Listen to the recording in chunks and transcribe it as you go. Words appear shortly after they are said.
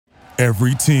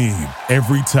Every team,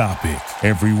 every topic,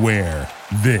 everywhere.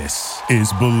 This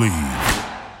is Believe.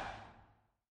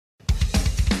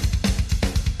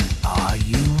 Are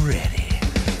you ready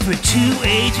for two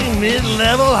aging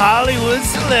mid-level Hollywood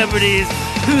celebrities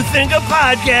who think a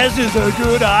podcast is a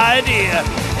good idea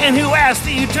and who ask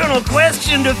the eternal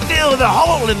question to fill the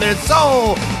hole in their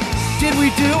soul? Did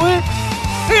we do it?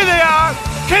 Here they are,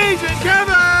 Cage and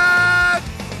Kevin!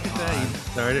 You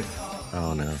started?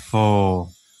 Oh, no. 4,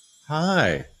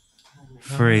 Hi.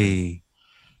 3,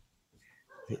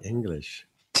 English.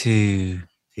 2,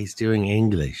 He's doing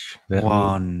English. That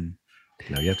 1.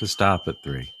 No, you have to stop at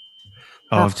 3.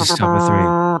 Oh, I have to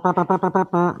stop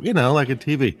at 3. You know, like a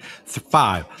TV.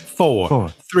 5, 4, 4,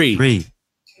 3. 3.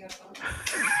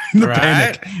 The Right?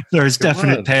 panic. There's Come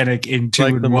definite on. panic in 2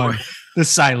 Like and the 1. more- The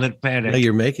silent panic. No,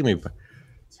 you're making me.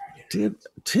 Dude,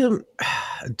 Tim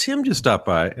just stopped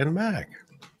by and Mac.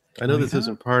 I know this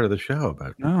isn't part of the show,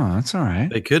 but No, that's all right.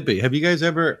 they could be. Have you guys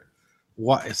ever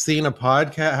seen a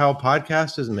podcast? How a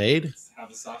podcast is made?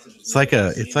 It's like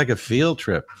a field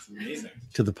trip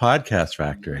to the podcast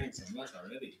factory.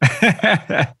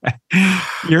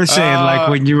 You're saying like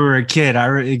when you were a kid,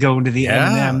 going to the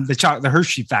Yeah. M&M, the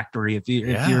Hershey factory. If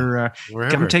you're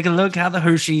Wherever. come take a look how the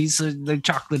Hershey's the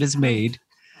chocolate is made.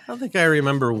 I don't think I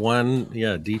remember one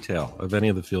detail of any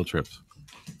of the field trips,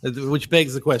 which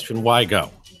begs the question: why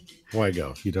go? Why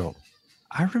go if you don't?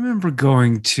 I remember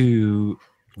going to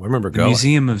I remember the going.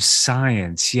 Museum of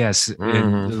Science. Yes,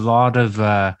 and a lot of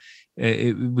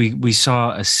we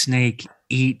saw a snake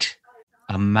eat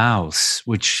a mouse,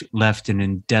 which left an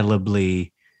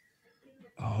indelibly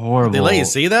horrible. They let you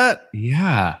see that?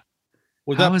 Yeah,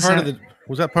 Was How that was part of that? the?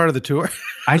 Was that part of the tour?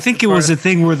 I think it was a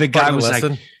thing where the Part guy of the was lesson?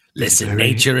 like, Listen,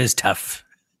 Very- nature is tough.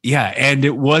 yeah, and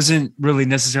it wasn't really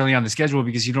necessarily on the schedule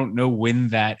because you don't know when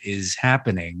that is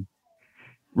happening,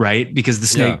 right? Because the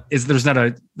snake there's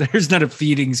not a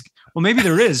feeding. Well, maybe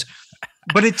there is,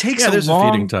 but it takes There's long,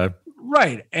 a feeding time.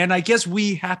 right? And I guess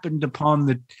we happened upon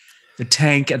the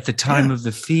tank at the time of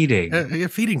the feeding,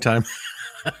 Feeding time.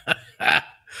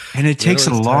 and it takes a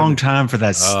it's long time time for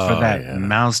that yeah.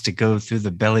 mouse to go through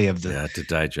the belly of the. Yeah, to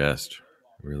digest.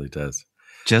 It really does.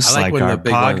 Just I like like when our the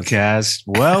big ones- podcast.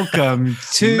 Welcome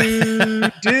to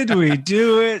Did We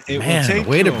Do It? It Man, will take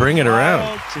way you to bring a it around.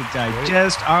 while to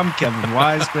digest. I'm Kevin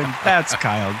Wiseman. That's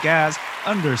Kyle Gass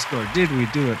 _ Did We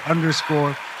Do It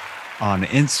 _ on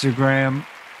Instagram.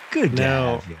 Good to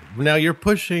have you. Now you're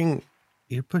pushing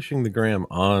the gram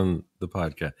on the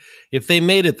podcast. If they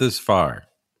made it this far,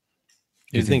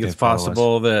 do you think they it's follow us?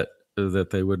 possible that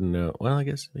they wouldn't know? Well, I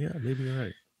guess maybe you're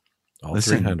right. All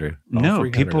Listen, 300. All No,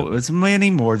 300. people. It's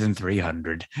many more than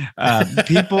 300.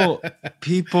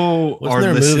 People Wasn't are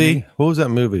there a listening. movie? What was that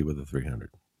movie with the 300?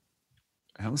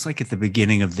 That was like at the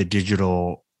beginning of the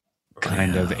digital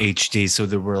kind of HD. So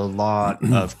there were a lot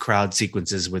of crowd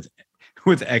sequences with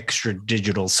extra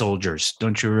digital soldiers.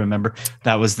 Don't you remember?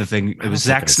 That was the thing. It was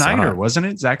Zack think I saw Snyder, it. wasn't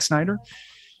it? Zack Snyder,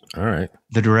 All right.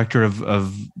 the director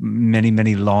of many,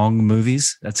 many long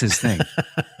movies. That's his thing.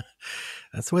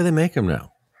 That's the way they make them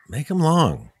now. Make them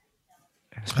long.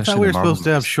 I Especially thought we were the Marvel supposed to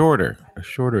have movies.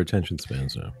 shorter attention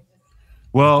spans now.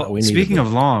 Well, thought we needed speaking them.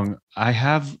 of long, I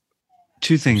have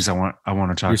two things I want to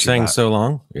talk You're to you saying about. so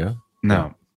long? Yeah.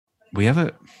 No, we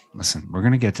have listen, we're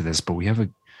going to get to this, but we have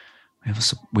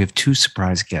two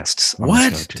surprise guests on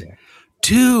What? the show today.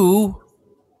 2?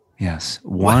 Yes.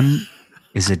 One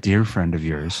is a dear friend of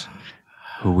yours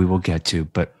who we will get to.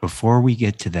 But before we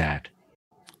get to that,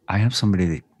 I have somebody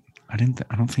that I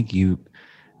don't think you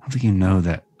know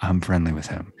that I'm friendly with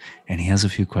him. And he has a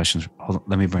few questions. Hold on.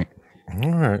 Let me bring All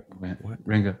right.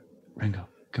 Ringo.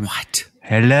 Come on. What?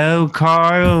 Hello,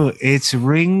 Carl. It's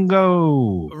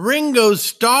Ringo. Ringo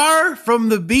Starr from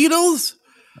the Beatles?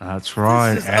 That's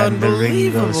right. is And the Ringo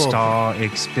unbelievable. Starr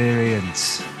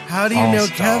experience. How do you know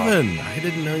All-star. Kevin? I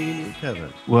didn't know you knew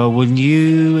Kevin. Well, when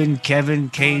you and Kevin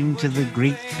came to the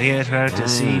Greek Theatre to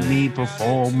see me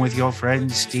perform with your friend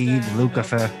Steve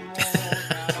Lukather,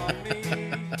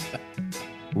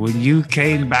 when you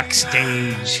came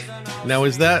backstage, Now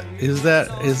is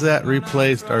that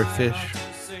replaced our fish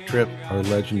trip, our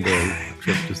legendary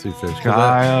trip to see fish? 'Cause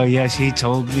Kyle, yes, he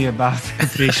told me about the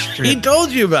fish he trip.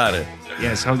 told you about it.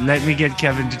 Yes, let me get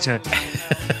Kevin to tell.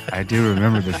 I do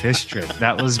remember the fish trip.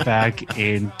 That was back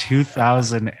in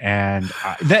 2000, and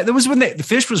that was when the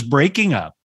fish was breaking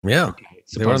up. Yeah.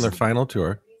 They were on their supposedly. final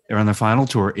tour. They were on their final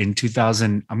tour in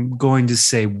 2000. I'm going to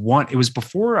say it was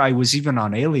before I was even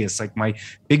on Alias. Like my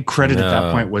big credit at that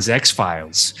No. point was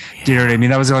X-Files. Do you know what I mean?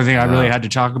 That was the only thing I really had to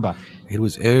talk about. It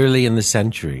was early in the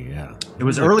century, yeah. It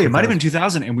was early. It might have been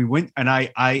 2000. And we went, and I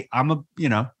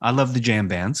love the jam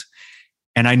bands.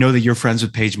 And I know that you're friends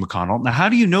with Paige McConnell. Now, how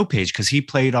do you know Paige? Because he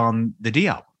played on the D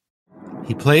album.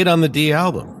 He played on the D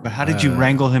album. But how did you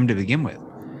wrangle him to begin with?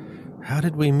 How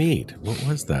did we meet? What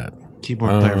was that?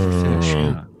 Keyboard player for Fish.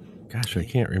 Yeah. Gosh, I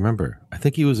can't remember. I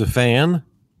think he was a fan.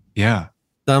 Yeah.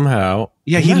 Somehow.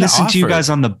 Yeah, he listened to you guys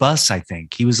on the bus, I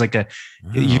think. He was like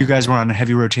you guys were on a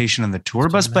heavy rotation on the tour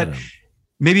bus, but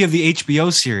maybe of the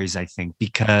HBO series, I think,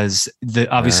 because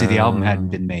obviously the album hadn't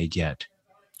been made yet.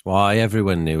 Well,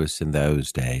 everyone knew us in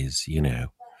those days, you know.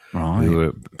 Right. We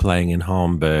were playing in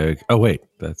Hamburg. Oh, wait,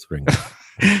 that's Ringo.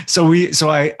 So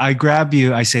I grab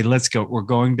you. I say, let's go. We're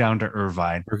going down to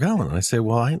Irvine. We're going. And I say,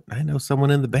 well, I know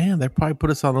someone in the band. They probably put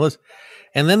us on the list.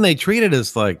 And then they treated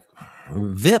us like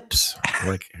VIPs,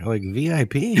 like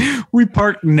VIP. We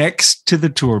parked next to the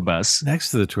tour bus. Next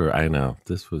to the tour. I know.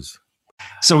 This was.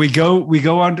 So we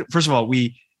go on. First of all,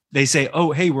 they say,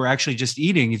 oh, hey, we're actually just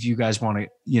eating. If you guys want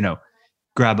to,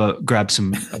 grab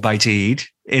some bite to eat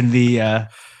in the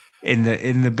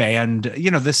band,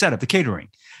 the setup, the catering.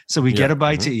 So we get a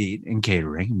bite to eat in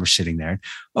catering, and we're sitting there.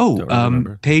 Oh,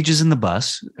 Paige is in the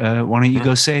bus. Why don't you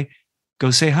go say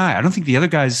hi? I don't think the other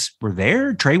guys were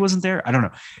there. Trey wasn't there. I don't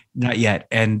know, not yet.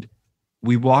 And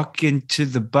we walk into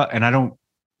the bus, and I don't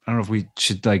know if we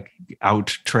should out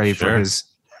Trey for his.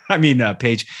 I mean,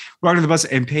 Paige. We're walking to the bus,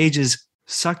 and Paige is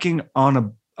sucking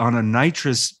on a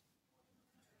nitrous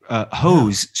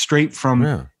hose straight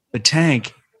from the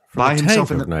tank by himself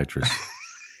in the nitrous.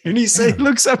 And he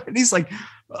looks up and he's like,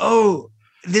 "Oh,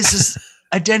 this is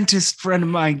a dentist friend of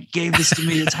mine gave this to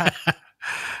me.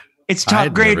 It's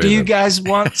top grade. Do you guys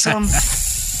want some?"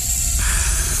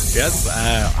 Yes,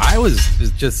 I was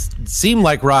just seemed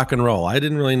like rock and roll. I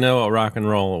didn't really know what rock and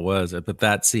roll was, but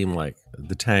that seemed like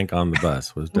the tank on the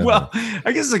bus was. Well,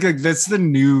 I guess that's the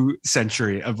new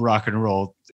century of rock and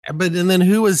roll. But and then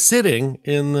who was sitting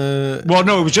in the? Well,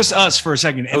 no, it was just us for a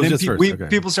second, and then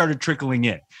people started trickling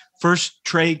in. First,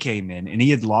 Trey came in, and he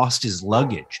had lost his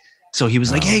luggage, so he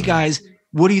was like, "Hey guys,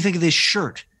 what do you think of this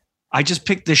shirt? I just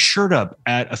picked this shirt up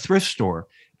at a thrift store,"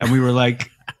 and we were like,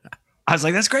 "I was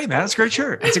like, that's great, man. That's a great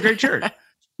shirt. It's a great shirt."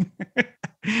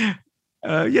 He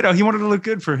wanted to look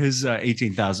good for his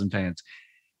 18,000 pants,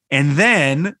 and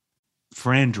then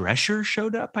Fran Drescher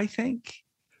showed up, I think.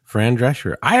 Fran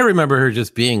Drescher. I remember her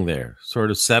just being there, sort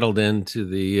of settled into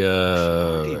the,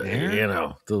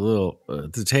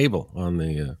 the table on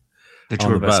the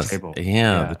tour bus table.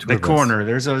 Yeah, the corner.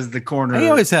 There's always the corner. They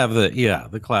always have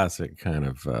the classic kind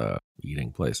of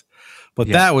eating place. But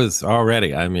that was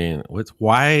already, I mean,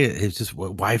 why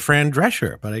Fran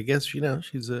Drescher? But I guess,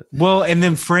 she's a. Well, and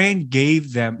then Fran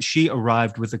she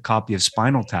arrived with a copy of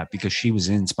Spinal Tap because she was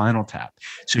in Spinal Tap.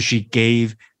 So she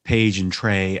gave Paige and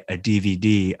Trey a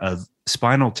DVD of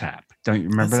Spinal Tap. Don't you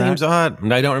remember that? Seems odd.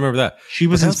 I don't remember that. She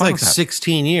was in Spinal Tap.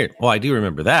 16 years. Well, I do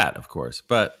remember that, of course,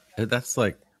 but that's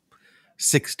like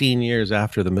 16 years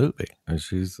after the movie.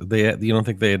 You don't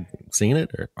think they had seen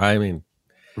it? Or I mean,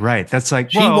 right. That's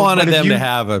like she wanted them to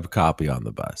have a copy on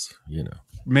the bus.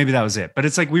 Maybe that was it. But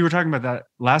it's like we were talking about that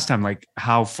last time. Like,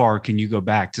 how far can you go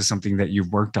back to something that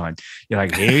you've worked on? You're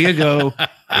like, here you go.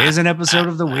 Here's an episode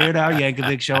of the Weird Al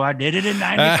Yankovic Show. I did it in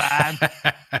 95.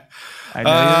 I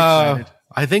know you're excited.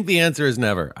 I think the answer is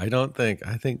never. I think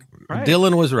right.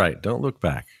 Dylan was right. Don't look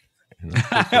back.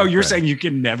 You're saying you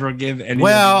can never give any.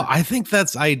 Well, I think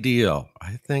that's ideal.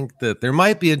 I think that there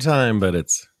might be a time, but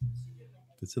it's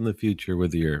in the future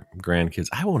with your grandkids.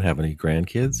 I won't have any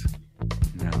grandkids.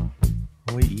 No.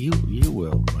 Well, you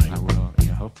will. Mike. I will.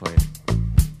 Yeah, hopefully.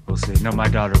 We'll see. No, my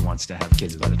daughter wants to have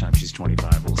kids by the time she's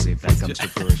 25. We'll see if that comes to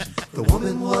fruition. The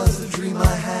woman was the dream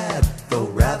I had, though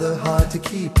rather hard to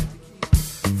keep.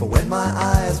 For when my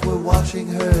eyes were watching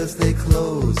hers, they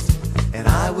closed, and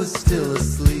I was still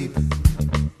asleep.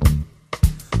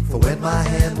 For when my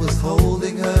hand was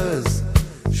holding hers,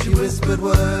 she whispered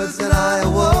words and I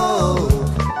awoke.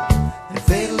 And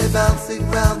faintly bouncing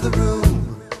round the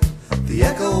room, the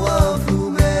echo of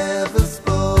whomever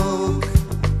spoke.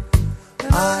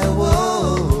 I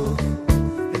awoke,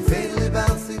 and faintly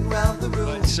bouncing round the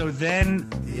room. So then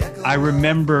I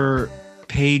remember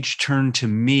Paige turned to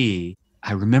me.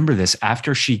 I remember this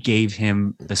after she gave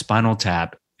him the Spinal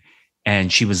Tap,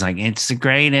 and she was like, "It's the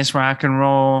greatest rock and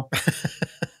roll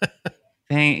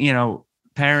thing,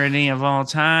 parody of all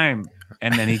time."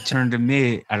 And then he turned to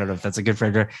me. I don't know if that's a good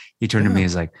friend. He turned to me.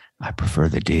 He's like, "I prefer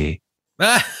the D."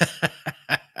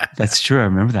 That's true. I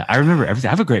remember that. I remember everything.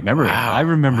 I have a great memory. Wow. I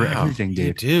remember everything,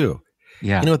 dude. You do.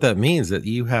 Yeah. You know what that means? That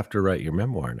you have to write your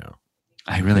memoir now.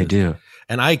 I really do.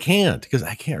 And I can't because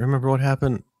I can't remember what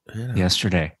happened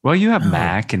yesterday. Well, you have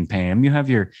Mac and Pam. You have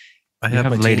I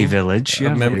have Lady Village. You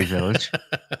have Lady Village.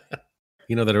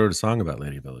 You know that I wrote a song about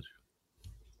Lady Village.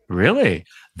 Really?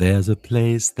 There's a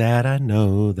place that I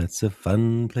know that's a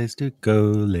fun place to go,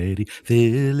 Lady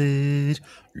Village.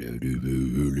 Lady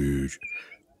Village.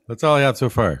 That's all I got so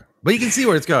far. But you can see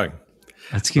where it's going.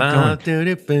 Let's keep going.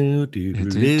 Lady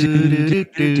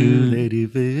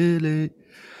Village.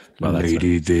 Well, that's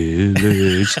Lady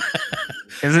Village.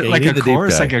 Is it like Katie a the deep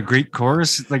chorus, guy. like a Greek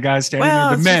chorus? The guy standing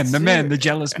Well, there, it's the just- men, the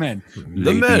jealous men.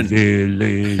 The men.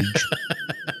 Village.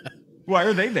 Why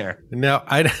are they there? Now,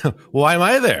 why am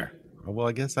I there? Well,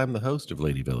 I guess I'm the host of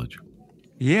Lady Village.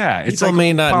 Yeah, it's People like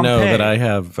may not know Pompeii.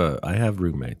 that I have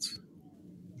roommates.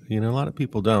 You know, a lot of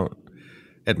people don't.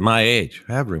 At my age,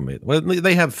 have roommates. Well,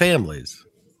 they have families,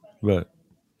 but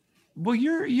Well,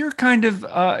 you're kind of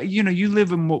you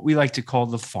live in what we like to call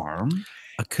the farm,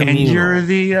 a communal. and you're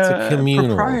the It's a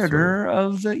communal proprietor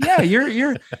of the. Yeah,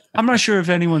 you're. I'm not sure if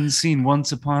anyone's seen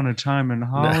Once Upon a Time in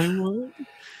Hollywood.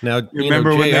 Now, You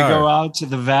remember when they go out to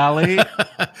the valley?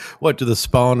 What, to the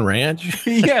Spawn Ranch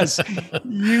Yes,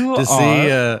 you to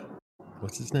are. see?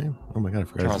 What's his name? Oh my god, I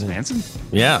forgot Charles his name. Manson?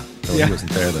 Yeah, no, Yeah. he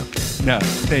wasn't there though. No,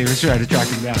 they were trying to track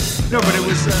him down. No, but it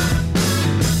was.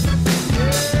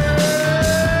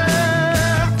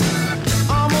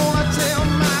 I'm gonna tell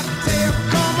my tale.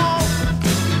 Come on,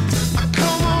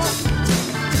 come on.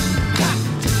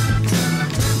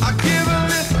 I give a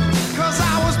listen, 'cause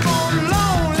I was born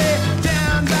lonely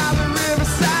down by the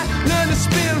riverside. Learned to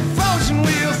spin fortune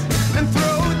wheels and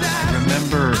throw dice.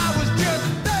 Remember I was just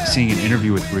seeing an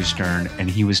interview with Bruce Stern, and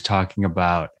he was talking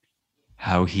about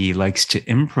how he likes to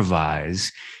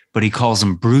improvise, but he calls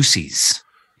them Bruceys.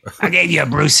 I gave you a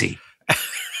Brucey.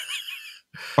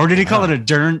 Or did he call it a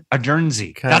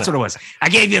Dernsey? Kinda. That's what it was. I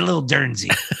gave you a little Dernsey.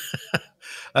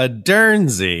 A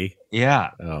Dernsey. Yeah.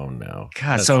 Oh no.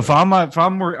 God. That's So if I'm on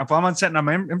set and I'm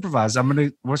improvise, I'm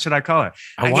gonna. What should I call it?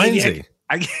 a I gave you-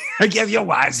 Winesy. I give you a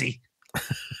Wisey.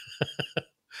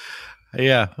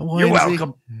 Yeah, a You're Winesy.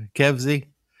 welcome. Kevsy.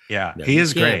 Yeah, No, he you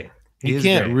is can't. great. He You is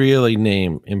can't great. really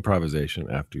name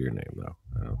improvisation after your name, though.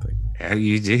 I don't think. Yeah,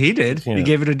 he did. He Yeah.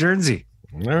 gave it a Dernsey.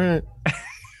 All right.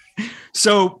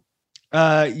 So,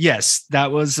 yes,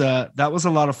 that was a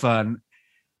lot of fun.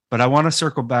 But I want to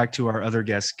circle back to our other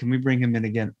guest. Can we bring him in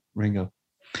again, Ringo?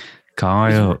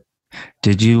 Kyle,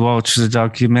 did you watch the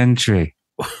documentary?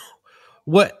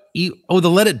 What? The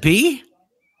Let It Be?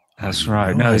 That's No,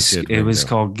 right. No, I it didn't, was Ringo.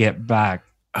 called Get Back.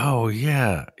 Oh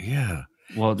yeah, yeah.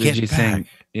 What did Get you Back. think?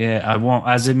 Yeah,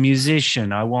 as a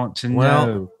musician, I want to Well,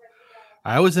 know.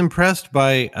 I was impressed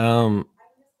by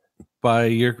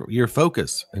your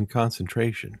focus and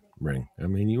concentration, Ring. I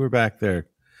mean, you were back there.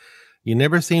 You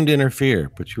never seemed to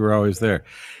interfere, but you were always there.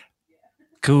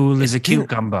 Cool as a didn't-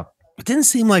 cucumber. It didn't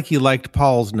seem like you liked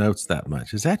Paul's notes that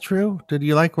much. Is that true? Did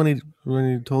you like when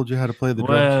he told you how to play the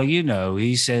drums? Well,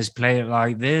 he says play it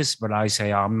like this, but I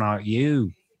say I'm not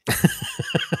you.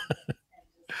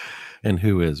 And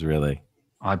who is really?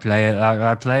 I play it like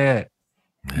I play it.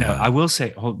 No, I will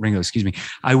say, Ringo, excuse me.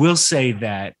 I will say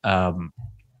that I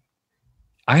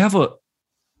have a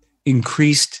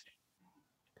increased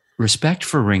respect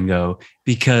for Ringo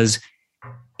because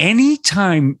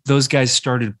anytime those guys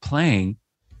started playing,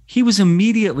 he was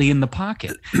immediately in the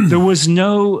pocket. There was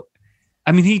no,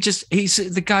 I mean,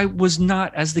 the guy was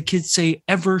not, as the kids say,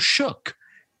 ever shook.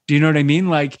 Do you know what I mean?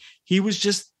 Like he was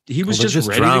just Well, they're just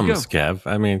ready drums, to go. Kev.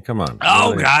 I mean, come on.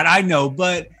 Oh Really? God, I know,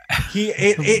 but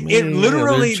it Man,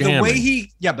 literally they're the way jamming.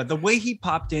 but the way he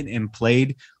popped in and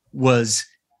played was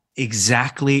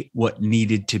exactly what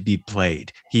needed to be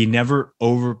played. He never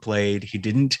overplayed. He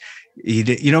did,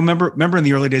 remember in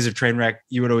the early days of Trainwreck,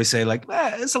 you would always say like,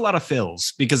 it's a lot of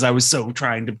fills because I was so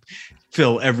trying to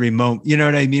fill every moment. You know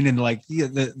what I mean? And like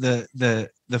the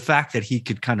fact that he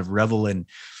could kind of revel in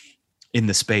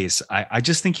the space. I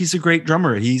just think he's a great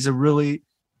drummer. He's a really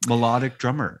melodic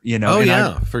drummer, Oh and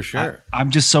yeah, for sure.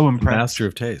 I'm just so impressed. Master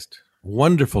of taste.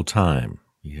 Wonderful time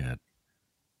he had.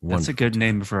 That's a good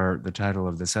name for the title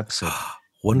of this episode.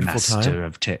 Wonderful Master time.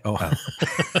 of taste. Oh.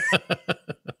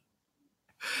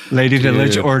 Lady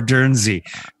Village Dude. or Dernsey.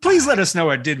 Please let us know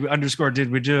at did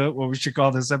we do it, what we should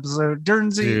call this episode.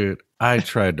 Dernsey. Dude, I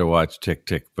tried to watch Tick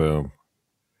Tick Boom.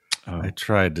 Oh, I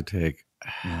tried to take.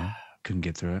 yeah. Couldn't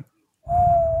get through it.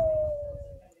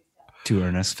 Too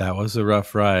earnest. That was a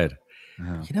rough ride.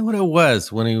 Oh. You know what it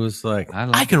was when he was like, I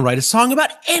love I can write a song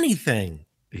about anything.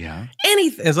 Yeah.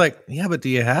 Anything. It's like, yeah, but do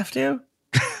you have to?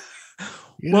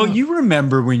 Well, know? you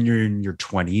remember when you're in your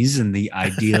 20s and the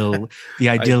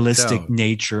idealistic don't.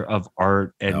 nature of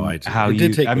art and No, I do. how It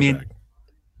did take me back.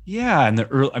 yeah, and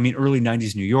early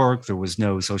 90s New York, there was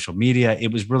no social media.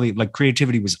 It was really like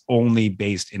creativity was only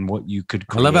based in what you could I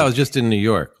create. love how it was just in New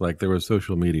York. Like there was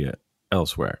social media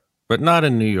elsewhere, but not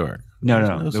in New York.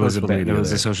 No, There's there was a social ban. media There was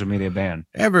there. a social media ban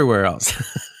Everywhere else.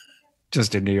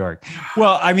 just in New York.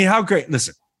 Well, I mean, how great!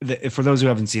 Listen, for those who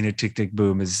haven't seen it, Tick Tick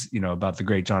Boom is about the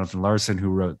great Jonathan Larson who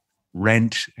wrote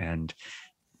Rent, and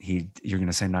you're going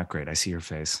to say not great. I see your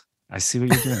face. I see what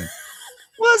you're doing.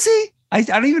 Was he? I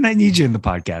don't even need you in the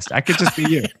podcast. I could just be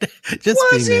you. Just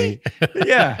Was be me.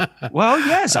 Yeah. Well,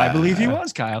 yes, I believe he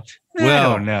was, Kyle. I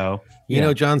well, don't know. You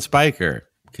know, John Spiker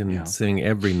can Yeah. sing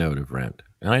every note of Rent.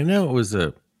 And I know it was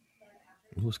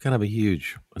kind of a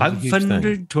huge thing.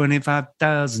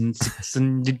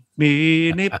 525,600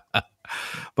 minutes.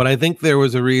 But I think there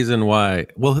was a reason why.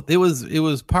 Well, it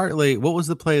was partly, what was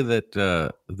the play that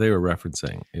they were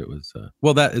referencing? It was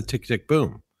that is Tick Tick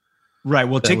Boom. Right.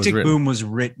 Well, That Tick was Tick written. Boom was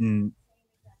written.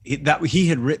 He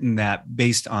had written that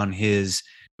based on his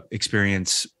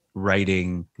experience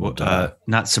writing.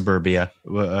 Not Suburbia.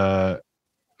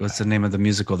 What's the name of the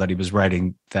musical that he was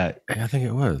writing? That I think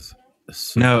it was.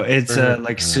 no, it's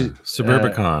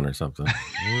Suburbicon or something.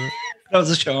 that was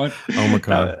a show on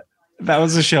Omicron. that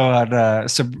was a show on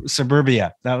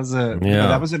Suburbia. That was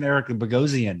that was an Eric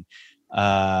Bogosian.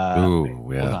 Ooh,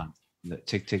 yeah. Hold on. The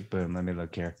Tick Tick Boom. Let me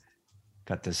look here.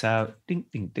 Cut this out. Ding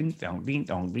ding ding dong ding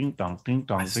dong ding dong ding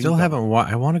dong. I still haven't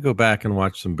I want to go back and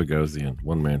watch some Bogosian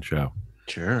one-man show.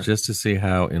 Sure. Just to see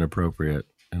how inappropriate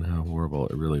and how horrible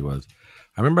it really was.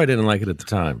 I remember I didn't like it at the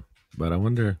time, but I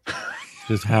wonder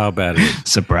just how bad it is.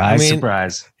 Surprise, I mean,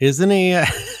 surprise. Isn't he?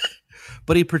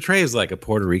 But he portrays like a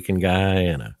Puerto Rican guy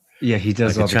and He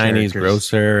does like a Chinese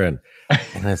grocer, and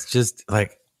it's just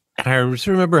like. And I just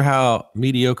remember how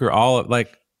mediocre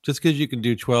just because you can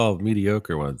do 12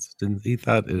 mediocre ones, he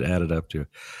thought it added up to.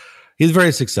 He's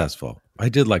very successful. I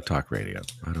did like talk radio.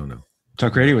 I don't know.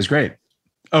 Talk radio was great.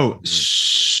 Oh,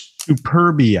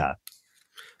 Superbia.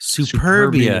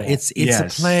 Superbia. It's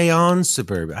Yes. a play on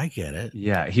Suburbia. I get it.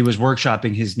 Yeah, he was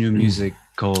workshopping his new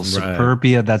musical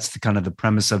Superbia. That's the kind of the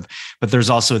premise of. But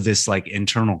there's also this like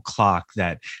internal clock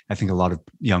that I think a lot of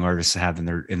young artists have in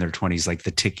their 20s, like the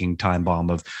ticking time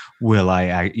bomb of will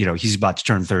I he's about to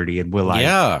turn 30 and will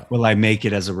I make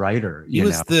it as a writer? He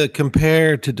was the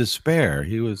compare to despair.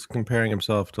 He was comparing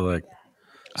himself to like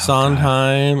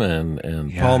Sondheim and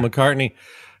Paul McCartney.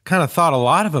 Kind of thought a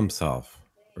lot of himself,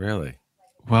 really.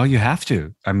 Well, you have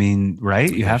to. I mean,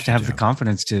 right? You have to have the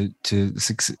confidence to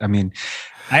succeed. I mean,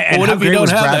 What if you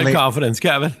don't have that confidence,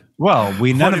 Kevin? Well,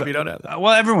 You don't have that?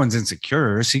 Well, everyone's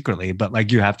insecure secretly, but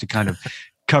like you have to kind of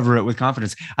cover it with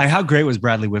confidence. How great was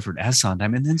Bradley Whitford as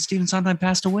Sondheim, and then Stephen Sondheim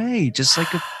passed away just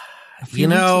like a few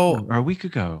weeks ago, or a week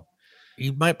ago.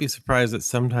 You might be surprised that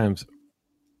sometimes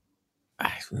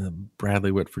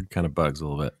Bradley Whitford kind of bugs a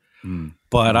little bit.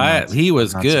 But he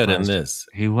was good in this.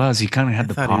 He was. He kind of had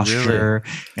the posture,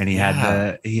 and he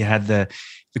had the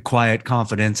quiet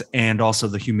confidence, and also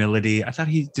the humility. I thought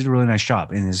he did a really nice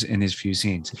job in his few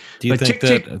scenes. Do you think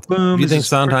Boom, do you think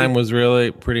Sondheim was really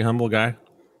a pretty humble guy?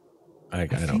 I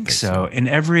don't think so. In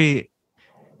every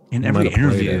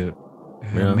interview,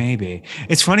 maybe.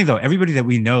 It's funny though. Everybody that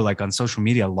we know, like on social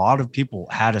media, a lot of people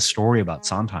had a story about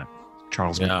Sondheim.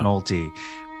 Charles McNulty.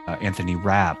 Anthony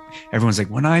Rapp. Everyone's like,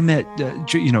 when I met,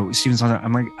 Stephen Sondheim,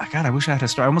 I'm like, God, I wish I had a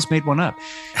story. I almost made one up.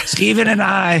 Stephen and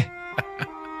I,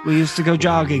 we used to go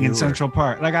jogging in Central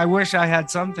Park. Like, I wish I had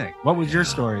something. What would your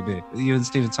story be? You and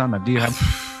Stephen Sondheim, do you have?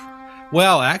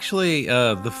 Well, actually,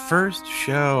 the first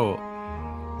show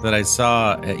that I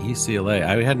saw at UCLA,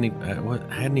 I hadn't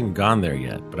even gone there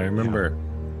yet, but I remember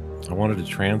I wanted to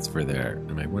transfer there,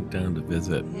 and I went down to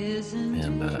visit,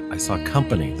 and I saw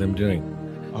Company, them doing.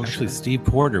 Actually, Steve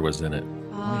Porter was in it.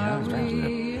 Oh, yeah, that's right.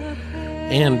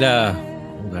 And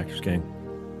old Actors Gang.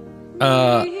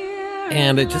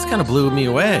 And it just kind of blew me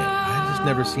away. I just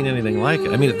never seen anything like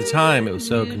it. I mean, at the time, it was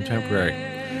so contemporary.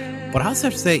 But I also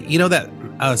have to say,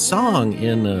 that song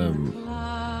in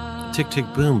Tick Tick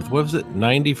Boom, what was it?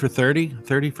 90 for 30?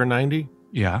 30 for 90?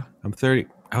 Yeah. I'm 30.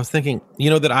 I was thinking,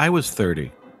 that I was 30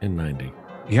 in 90.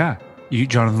 Yeah.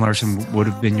 Jonathan Larson would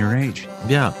have been your age.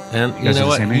 Yeah, and you know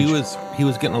what? He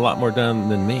was getting a lot more done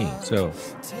than me. So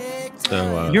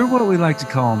you're what we like to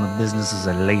call in the business as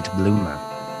a late bloomer,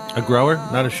 a grower,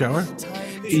 not a shower.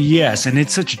 Yes, and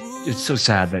it's so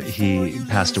sad that he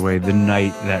passed away the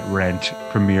night that Rent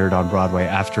premiered on Broadway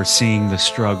after seeing the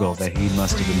struggle that he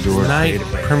must have endured. Night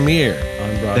premiere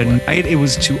on Broadway. The night it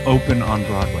was to open on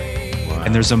Broadway. Wow.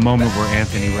 And there's a moment where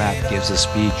Anthony Rapp gives a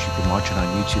speech. You can watch it on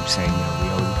YouTube, saying, we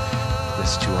owe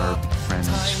this to our friend,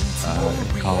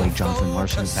 colleague Jonathan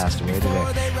Larson, who passed away today.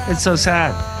 It's so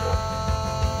sad.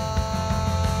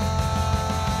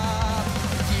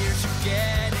 Years are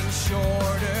getting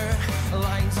shorter,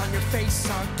 lines on your face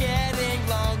are getting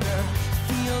longer.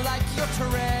 Feel like you're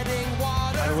treading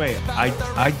water. way,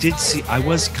 I did see. I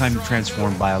was kind of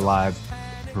transformed by a live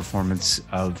performance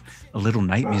of A Little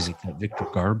Night Music that Victor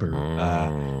Garber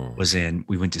was in.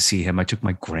 We went to see him. I took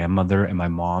my grandmother and my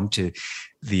mom to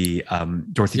the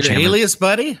Dorothy Your Chandler. alias,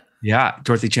 buddy? Yeah,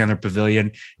 Dorothy Chandler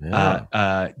Pavilion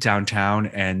downtown,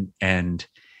 and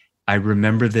I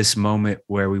remember this moment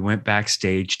where we went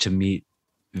backstage to meet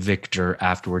Victor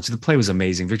afterwards. The play was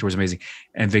amazing. Victor was amazing,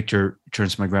 and Victor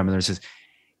turns to my grandmother and says,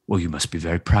 "Well, you must be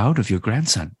very proud of your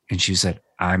grandson." And she said,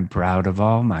 "I'm proud of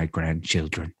all my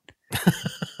grandchildren."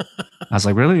 I was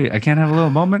like, "Really? I can't have a little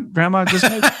moment, Grandma? Just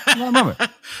a little moment.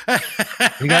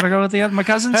 You got to go with my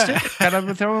cousins too? Got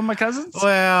to throw in my cousins?"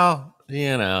 Well,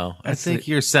 you know, I think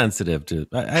you're sensitive to,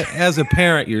 as a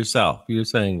parent yourself, you're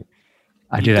saying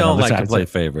I you did don't like to play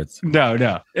favorites.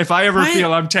 No. If I ever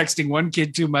feel I'm texting one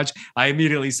kid too much, I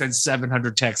immediately send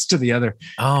 700 texts to the other.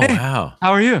 Oh, "Hey, wow.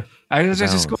 how are you?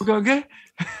 Is school going good?"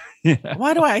 Yeah.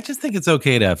 Why do I just think it's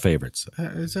okay to have favorites?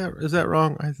 Is that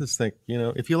wrong? I just think, you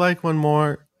know, if you like one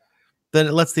more, then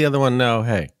it lets the other one know,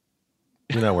 hey,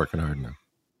 you're not working hard enough.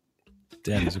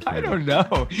 Daddy's a I don't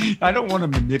know. I don't want to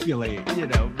manipulate,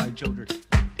 my children.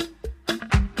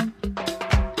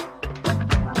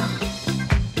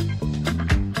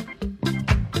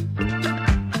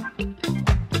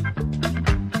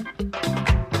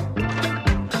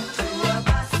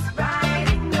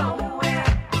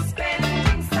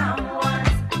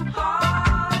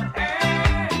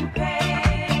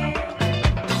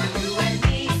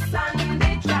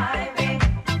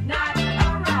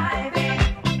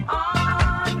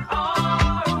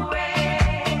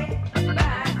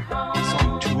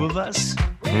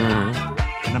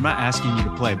 And I'm not asking you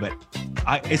to play, but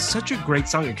it's such a great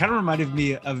song. It kind of reminded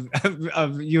me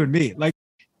of you and me, like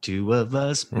two of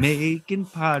us making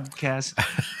podcasts,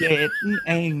 getting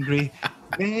angry,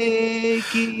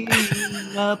 making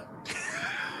up.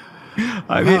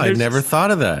 I never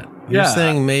thought of that. You're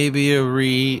saying maybe a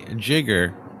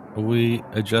rejigger. We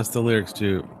adjust the lyrics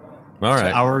to. All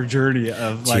right, our journey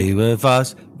of like two of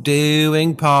us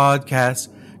doing podcasts,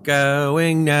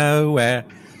 going nowhere.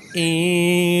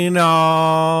 In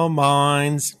our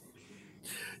minds,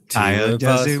 Tyler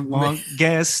doesn't want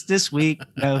guests this week.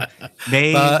 No,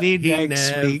 maybe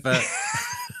next week.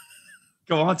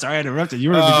 Go on, sorry I interrupted. You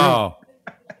were in the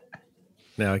group.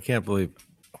 Now I can't believe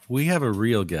we have a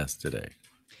real guest today,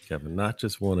 Kevin. Not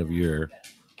just one of your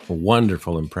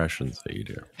wonderful impressions that you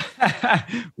do.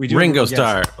 We do Ringo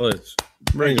Starr.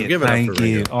 Ringo, give it up for Ringo. Thank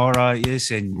you. All right,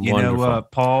 listen. You know what,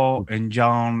 Paul and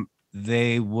John.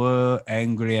 They were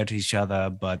angry at each other,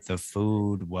 but the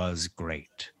food was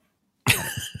great. All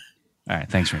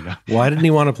right. Thanks, Ringo. Why didn't he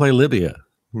want to play Libya?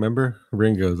 Remember?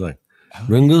 Ringo's like,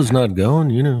 Ringo's not going,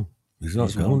 he's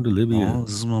not going to Libya. Oh,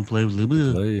 this is going to play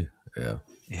Libya. Yeah.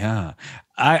 Yeah.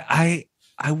 I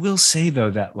will say,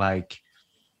 though, that like,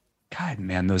 God,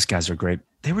 man, those guys are great.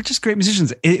 They were just great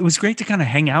musicians. It was great to kind of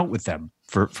hang out with them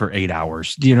for 8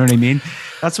 hours. Do you know what I mean?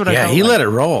 That's what I felt he like. let it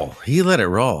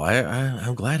roll.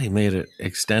 I'm glad he made it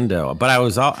extendo. But I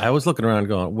was looking around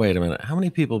going, wait a minute, how many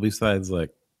people besides like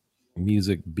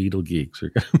music Beatle geeks are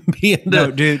going to be into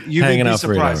No, dude, you hanging would be out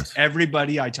for 8 surprised. hours?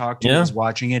 Everybody I talked to was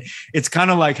watching it. It's kind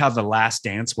of like how The Last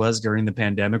Dance was during the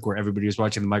pandemic, where everybody was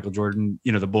watching the Michael Jordan,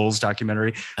 the Bulls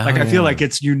documentary. Like, I feel like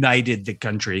it's united the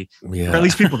country, or at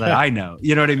least people that I know.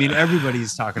 You know what I mean?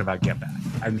 Everybody's talking about Get Back.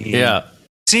 I mean,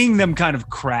 seeing them kind of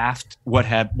craft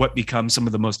what becomes some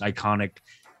of the most iconic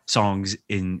songs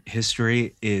in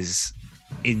history is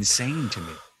insane to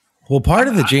me. Well, part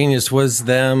of the genius was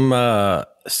them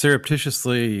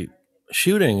surreptitiously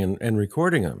shooting and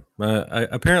recording them.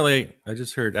 Apparently, I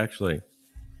just heard actually,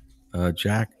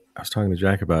 Jack. I was talking to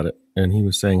Jack about it, and he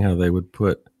was saying how they would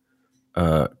put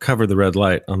cover the red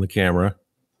light on the camera,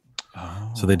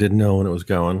 so they didn't know when it was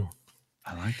going.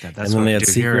 I like that. That's and then they had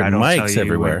secret mics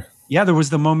everywhere. Yeah, there was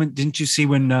the moment. Didn't you see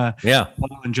when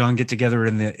Paul and John get together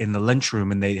in the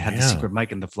lunchroom and they had the secret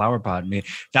mic in the flower pot?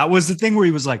 That was the thing where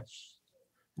he was like,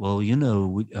 "Well,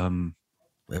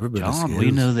 everybody John,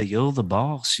 we know that you're the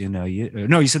boss. No,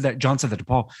 you said that. John said that to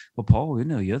Paul. Well, Paul, we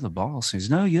know you're the boss." He says,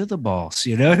 "No, you're the boss."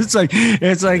 It's like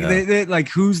they like,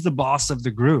 who's the boss of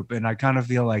the group? And I kind of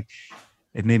feel like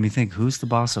it made me think, who's the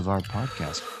boss of our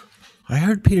podcast? I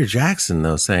heard Peter Jackson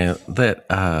though saying that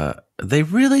they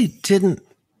really didn't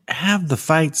have the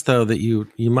fights though that you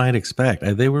might expect.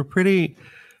 They were pretty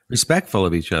respectful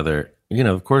of each other.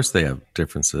 Of course they have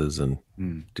differences and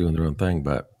doing their own thing,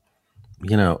 but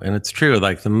and it's true.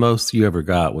 Like the most you ever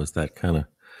got was that kind of,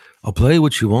 "I'll play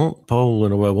what you want, Paul,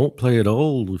 and I won't play it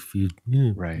all if you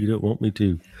don't want me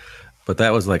to." But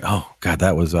that was like, oh God,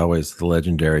 that was always the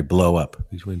legendary blow up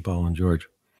between Paul and George.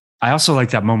 I also like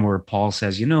that moment where Paul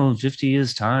says, in 50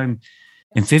 years time,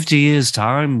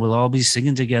 we'll all be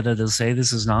singing together. They'll say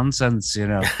this is nonsense,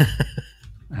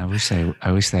 I wish they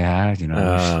had,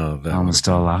 Tom was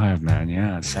still alive, man.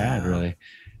 Yeah, it's sad, really.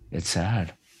 It's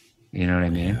sad. You know what I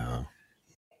mean? Yeah.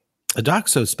 A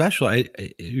doc's so special.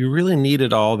 You really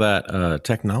needed all that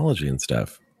technology and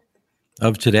stuff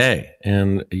of today,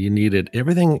 and you needed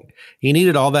everything. You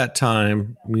needed all that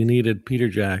time. We needed Peter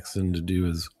Jackson to do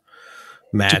his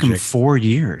magic. It took him 4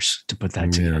 years to put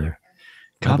that together.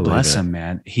 God bless him,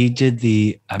 man. He did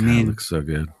it looks so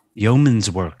good. Yeoman's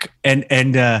work, and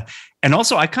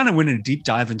also I kind of went in a deep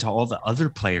dive into all the other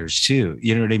players too.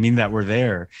 You know what I mean? That were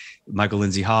there, Michael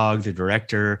Lindsay Hogg, the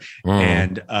director,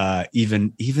 and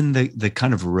even the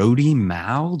kind of roadie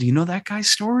Mal. Do you know that guy's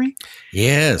story?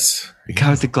 Yes, the guy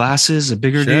with the glasses, a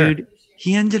bigger dude.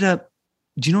 He ended up.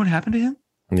 Do you know what happened to him?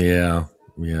 Yeah,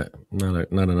 not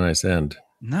a nice end.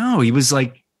 No, he was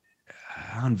like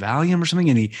on Valium or something,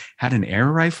 and he had an air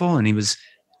rifle, and he was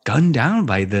gunned down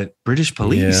by the British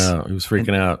police. Yeah, he was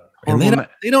freaking out. And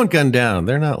they don't gun down.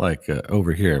 They're not like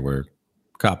over here where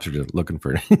cops are just looking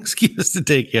for an excuse to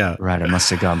take you out. Right. It must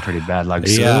have gone pretty bad. Like,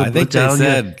 yeah, I think they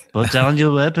said, put down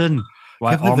your weapon.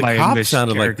 Why all my English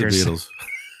sounded like the Beatles.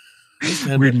 Put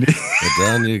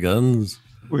down your guns.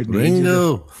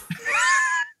 Ringo.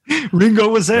 Ringo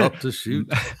was there. Up to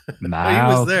shoot. He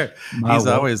was there. He's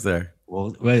always there.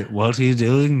 Well, wait, what are you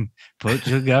doing? Put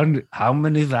your gun. How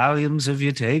many Valiums have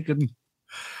you taken?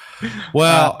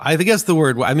 Well, I think that's the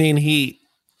word. I mean, he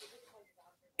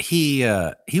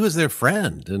was their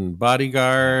friend and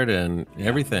bodyguard and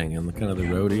everything, and kind of the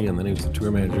roadie, and then he was the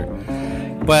tour manager.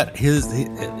 But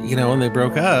when they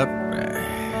broke up,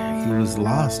 he was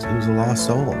lost. He was a lost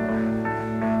soul.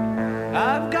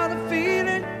 I've got a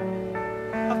feeling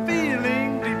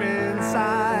deep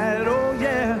inside. Oh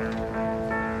yeah.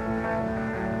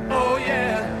 Oh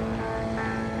yeah.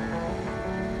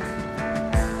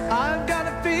 I've got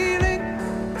a feeling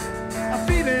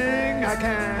I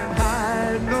can't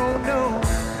hide. No, no.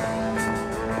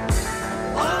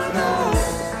 Oh no.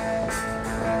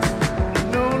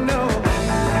 No, no.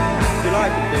 You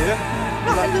like it, do you?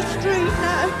 Not in the street,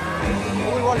 no.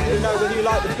 Well, we wanted to know whether you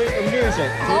like the beat of music.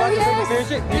 Do you like the beat of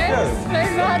music? You yes,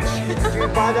 very much. do? Do you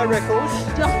buy their records?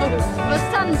 No, my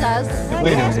son does.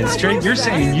 Wait a minute, straight. You're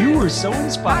saying you were so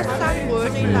inspired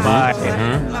by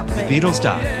the Beatles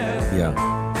doc. Yeah.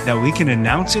 That we can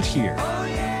announce it here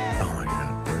Oh my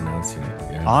God, we're announcing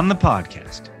it. Yeah. on the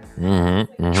podcast.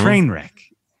 Trainwreck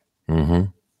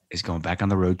is going back on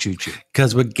the road, choo choo.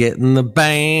 Because we're getting the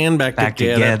band back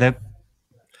together.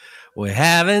 We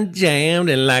haven't jammed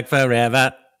in like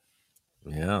forever.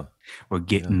 Yeah. We're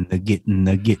getting the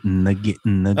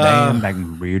band back.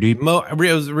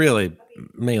 It was really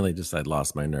mainly just I'd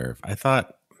lost my nerve. I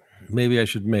thought maybe I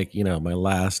should make, my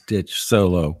last ditch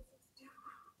solo.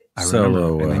 I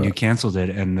remember, and then you canceled it,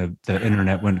 and the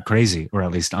internet went crazy, or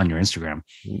at least on your Instagram.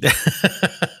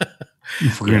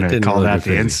 If we're gonna call that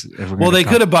the well, they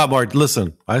could have bought more.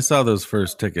 Listen, I saw those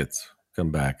first tickets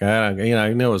come back. I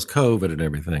know it was COVID and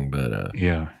everything, but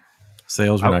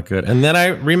sales were not good. And then I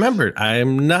remembered I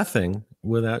am nothing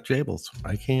without Jables.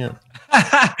 I can't.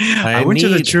 I went to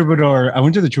the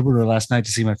Troubadour last night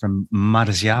to see my friend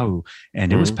Marcial,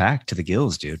 and it was packed to the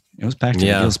gills, dude. It was packed to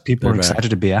the gills. People were excited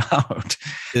to be out.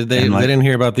 Did they didn't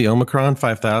hear about the Omicron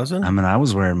 5000? I mean, I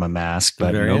was wearing my mask,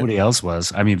 but nobody else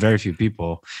was. I mean, very few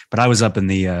people. But I was up in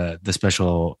the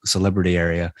special celebrity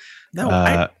area. No,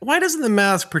 why doesn't the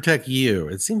mask protect you?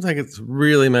 It seems like it's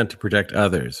really meant to protect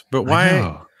others. But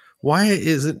why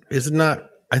is it not?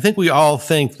 I think we all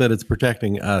think that it's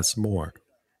protecting us more.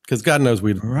 Because God knows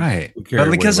we right.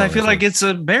 But because I feel like it's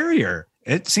a barrier.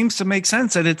 It seems to make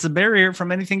sense that it's a barrier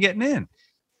from anything getting in.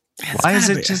 Why is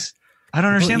it just? I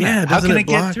don't understand that. How can it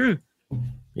get through?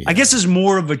 Yeah. I guess there's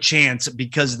more of a chance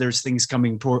because there's things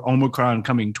coming toward Omicron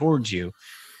coming towards you.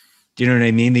 Do you know what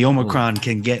I mean? The Omicron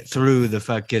can get through the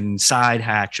fucking side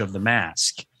hatch of the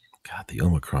mask. God, the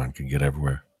Omicron can get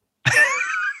everywhere.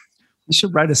 You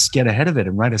should get ahead of it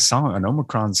and write an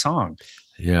Omicron song.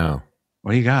 Yeah.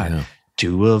 What do you got? Yeah.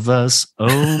 Two of us,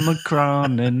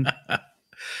 Omicron and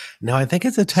no, I think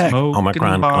it's a tech.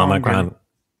 Omicron.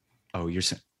 Oh, you're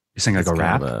saying like a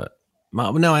rap?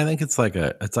 No, I think it's like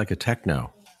a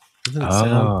techno. Doesn't it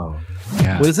sound?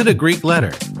 Yeah. Was it a Greek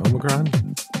letter? Omicron?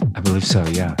 I believe so.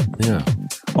 Yeah. Yeah.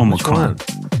 Omicron.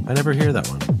 I never hear that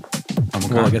one.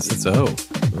 Omicron. Well, I guess it's O.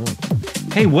 Oh.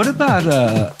 Hey, what about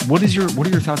what are your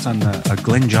thoughts on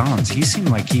Glenn Johns? He seemed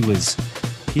like he was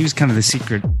kind of the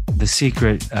secret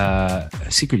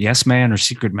yes man or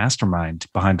secret mastermind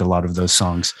behind a lot of those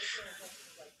songs.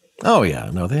 Oh yeah,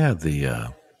 no, they had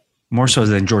the more so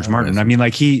than George Martin. I mean,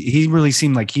 like he really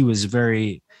seemed like he was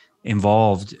very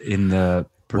involved in the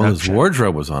Well, his production.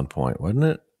 wardrobe was on point, wasn't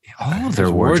it? All of their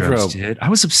His wardrobes wardrobe. did. I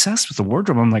was obsessed with the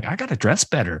wardrobe. I'm like, I got to dress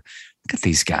better. Look at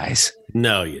these guys.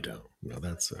 No, you don't. No,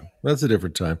 that's a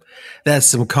different time. That's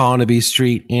some Carnaby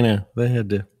Street. You know, they had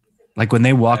to. Like when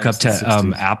they walk Yeah, up it's the to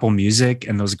 60s. Apple Music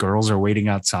and those girls are waiting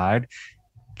outside.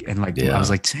 And like, Yeah. I was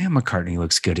like, Sam McCartney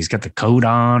looks good. He's got the coat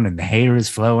on and the hair is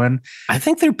flowing. I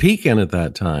think they're peaking at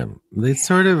that time. They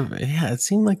sort of, it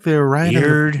seemed like they were right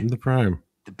Beard. in the prime.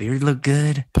 The beard looked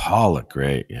good. Paul looked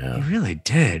great. He Yeah. really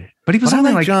did. But he was But I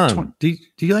only like like John. 20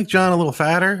 Do you like John a little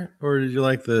fatter, or did you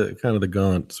like the kind of the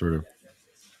gaunt sort of?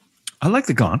 I like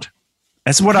the Gaunt.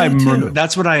 That's what I I do too.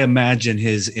 that's what I imagine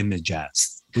his image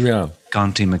as. Yeah.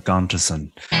 Gaunty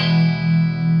McGaunterson.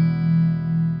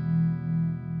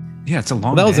 Yeah, it's a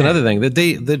long. That was day. another thing.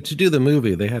 To do the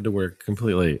movie, they had to work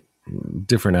completely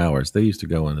different hours. They used to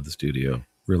go into the studio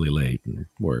really late and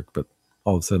work, but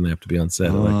all of a sudden they have to be on set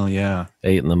at like Oh yeah.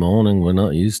 8 a.m. We're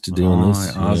not used to doing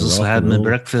this. I just rock had and my roll.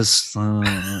 breakfast.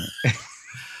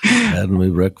 Had my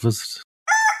breakfast.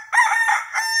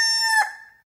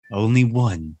 Only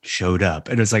one showed up,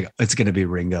 and it's like it's gonna be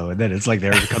Ringo, and then it's like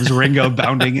there comes Ringo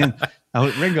bounding in. Oh,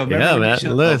 Ringo, remember Yeah, when you man.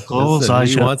 showed- Listen, of course, listen, I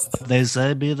he should. wants- They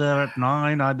say be there at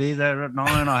 9. I be there at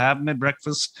 9. I have my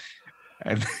breakfast,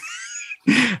 and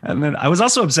and then I was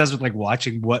also obsessed with like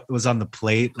watching what was on the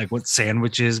plate, like what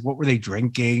sandwiches, what were they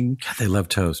drinking? God, they love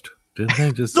toast, didn't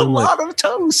they? Just A seemed like, lot of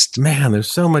toast, man, there's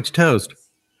so much toast,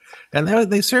 and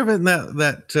they serve it in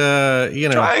that you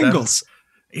know triangles,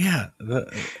 the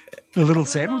the little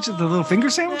sandwiches, the little finger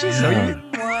sandwiches. Is that what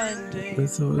you mean?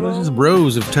 there's just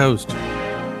rows of toast.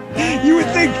 You would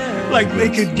think like they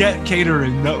could get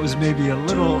catering that was maybe a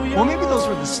little. Well, maybe those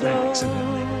were the snacks.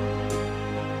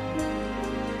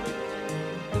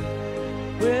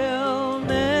 will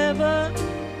never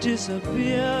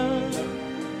disappear.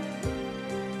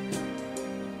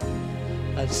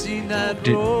 I've seen that.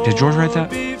 Did George write that?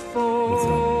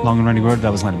 Before. Long and Running Road.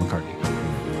 That was Lennon McCartney.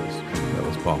 That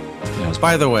was Paul. That was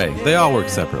By the way, they all work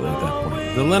separately at that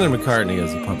point. The Lennon McCartney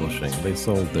is the publishing. They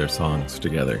sold their songs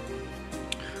together.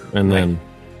 And then,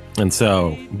 and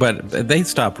so, but they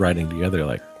stopped writing together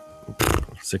like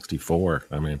 64.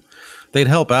 I mean, they'd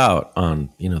help out on,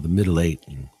 you know, the middle eight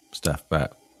and stuff.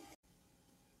 But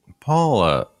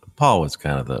Paul was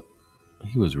kind of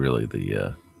he was really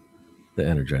the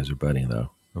Energizer Bunny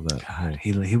though. Of that. God,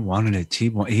 he wanted it. He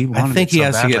wanted. I think it he so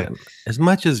has to badly. get as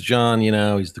much as John. You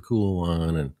know, he's the cool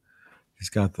one, and he's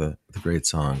got the great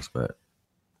songs. But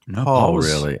No, Paul was-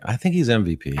 really, I think he's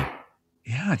MVP.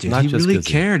 Yeah, dude, Not he just really 'cause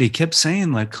he- cared. He kept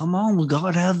saying, like, come on, we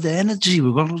gotta have the energy.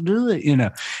 We're gonna do it, you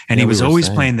know. And Yeah, he we was were always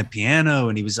saying. playing the piano,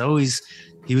 and he was always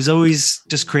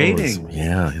just creating.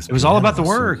 It was all about the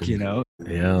work, you know.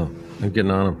 Yeah, I'm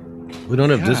getting on him. We don't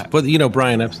have this, Yeah. but you know,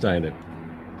 Brian Epstein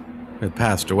had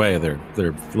passed away.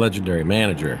 Their legendary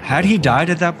manager. Had he died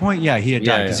at that point? Yeah, he had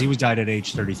Yeah, died because yeah. he was died at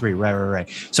age 33. Right.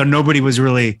 So nobody was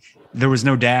really. There was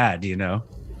no dad, you know.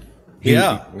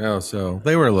 Yeah, no. So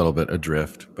they were a little bit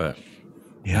adrift, but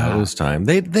Yeah. it was time.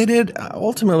 They did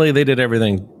ultimately they did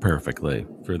everything perfectly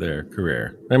for their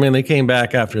career. I mean, they came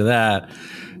back after that,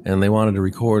 and they wanted to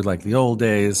record like the old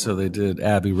days, so they did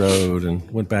Abbey Road and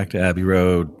went back to Abbey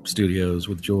Road Studios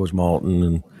with George Maltin,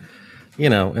 and you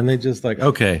know, and they just like,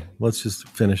 okay, let's just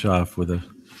finish off with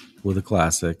a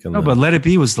classic and No, then but Let It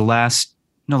Be was the last.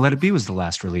 No, Let It Be was the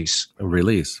last release. a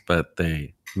release, but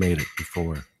they made it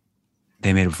before,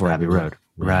 They made it before Abbey Abbey Road. Road.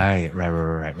 Right.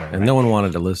 and no one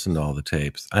wanted to listen to all the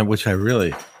tapes. Which I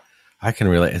can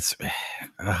really. It's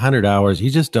 100 hours. You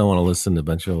just don't want to listen to a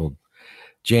bunch of old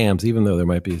jams, even though there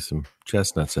might be some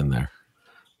chestnuts in there.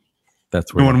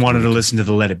 That's where No one you have wanted to do it. listen to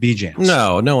the Let It Be jams.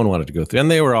 No one wanted to go through,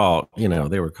 and they were all, you know,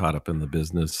 they were caught up in the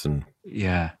business and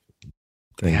Yeah.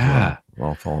 things Yeah. were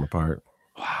all falling apart.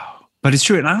 Wow. But it's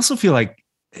true. And I also feel like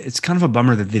it's kind of a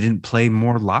bummer that they didn't play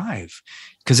more live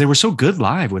because they were so good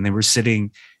live when they were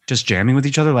sitting just jamming with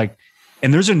each other. Like,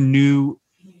 and there's a new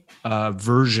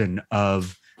version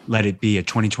of Let It Be, a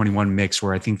 2021 mix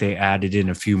where I think they added in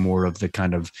a few more of the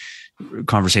kind of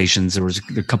conversations. There was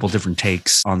a couple different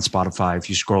takes on Spotify if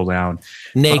you scroll down.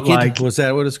 Naked, like- was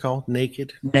that what it's called?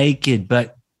 Naked. Naked,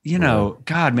 but you know,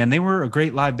 God, man, they were a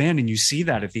great live band, and you see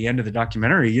that at the end of the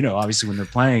documentary. You know, obviously when they're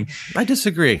playing. I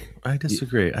disagree. I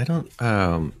don't.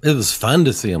 It was fun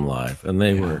to see them live, and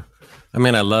they were. I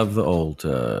mean, I love the old,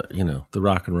 you know, the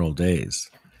rock and roll days,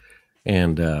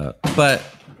 and but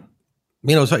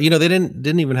you know, they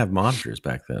didn't even have monitors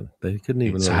back then. They couldn't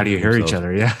even. So really how do you hear each themselves.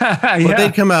 other? Yeah, But yeah.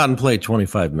 they'd come out and play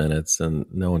 25 minutes, and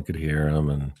no one could hear them,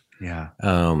 and Yeah.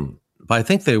 but I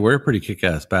think they were pretty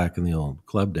kick-ass back in the old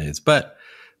club days. But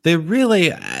they really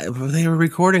they were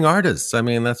recording artists. I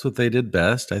mean, that's what they did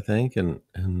best, I think, and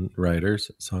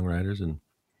writers, songwriters,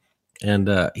 and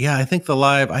yeah, I think the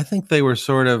live. I think they were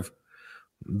sort of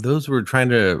those were trying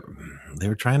to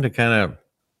kind of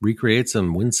recreate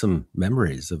some winsome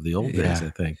memories of the old days. I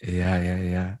think.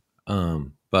 Yeah.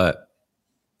 But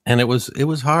and it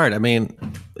was hard. I mean,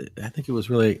 I think it was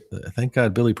really. Thank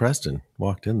God Billy Preston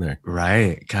walked in there.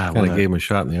 Right. God, Kind of gave him a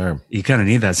shot in the arm. You kind of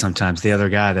need that sometimes. The other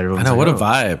guy that I know, what a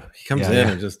vibe. He comes in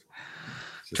and just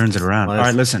turns it around. Nice. All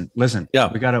right, listen.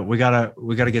 Yeah. We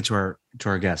gotta get to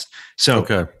our guest. So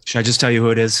Okay. should I just tell you who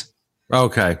it is?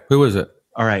 Okay. Who is it?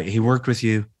 All right. He worked with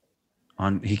you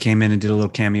he came in and did a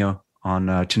little cameo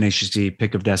on Tenacious D,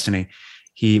 Pick of Destiny.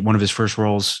 One of his first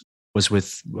roles was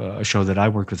with a show that I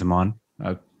worked with him on,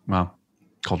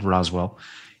 called Roswell.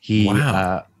 He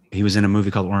was in a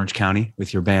movie called Orange County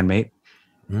with your bandmate,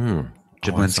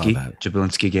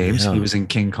 Jablinski Games. Yeah. He was in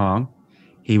King Kong.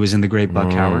 He was in The Great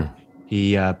Buck Howard.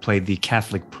 He played the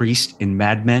Catholic priest in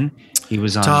Mad Men. He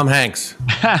was on Tom Hanks.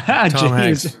 Tom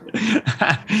Hanks.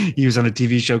 He was on a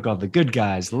TV show called The Good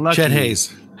Guys. Lucky. Chet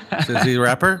Hayes. Is he a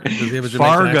rapper? Does he have a Jamaican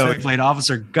Fargo. accent? He played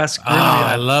Officer Gus Oh, Grimley.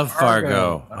 I love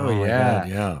Fargo. Oh, my yeah. God,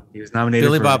 yeah. He was nominated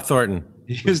Billy for Bob Thornton.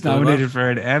 He was nominated for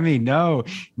an Emmy. No,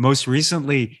 most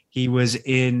recently he was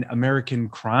in American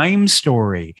Crime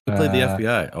Story. He played the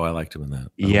FBI. Oh, I liked him in that.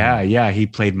 Yeah. He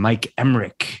played Mike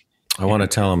Emmerich. I want to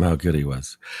tell him how good he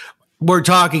was. We're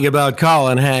talking about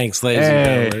Colin Hanks, ladies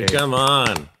and gentlemen. Come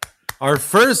on. Our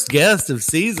first guest of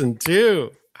season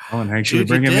 2. Colin Hanks, should we Dude,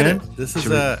 bring you him did in? it. This is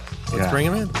Let's bring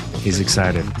him in. He's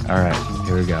excited. All right,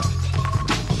 here we go.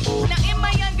 Now in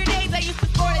my younger days I used to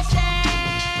sport a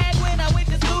shag. When I went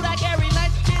to school I carried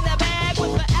lunch in a bag.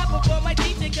 Was forever for my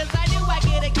teacher cause I knew I'd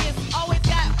get a kiss. Always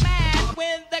got mad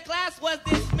when the class was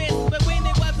dismissed. But when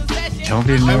it was a session Don't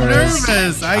be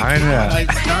nervous. I know. I'm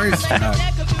starstruck.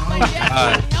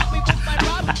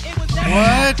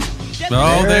 What?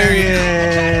 Oh, there he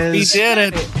is. He did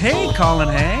it. Hey, Colin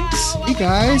Hanks. Hey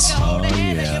guys, Oh,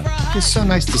 yeah. it's so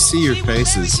nice to see your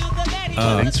faces.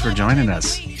 Thanks for joining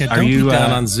us. Yeah, don't be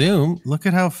down on Zoom. Look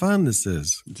at how fun this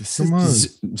is. Come on.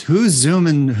 Who's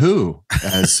zooming who,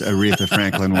 as Aretha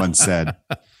Franklin once said.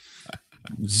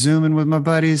 Zooming with my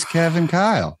buddies Kev and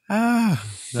Kyle.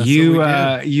 That's what we You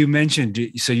do. you mentioned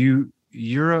so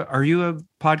are you a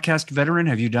podcast veteran?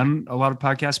 Have you done a lot of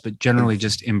podcasts, but generally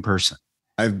just in person?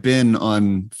 I've been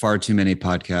on far too many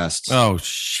podcasts. Oh,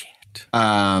 shit.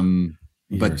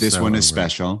 But this so one is over.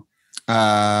 special.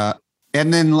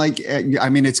 And then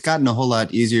it's gotten a whole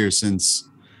lot easier since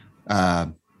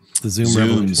The Zoom Zooms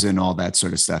revolution. and all that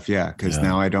sort of stuff. Yeah. Cause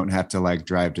now I don't have to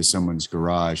drive to someone's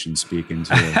garage and speak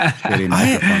into a shitty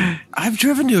microphone. I've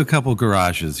driven to a couple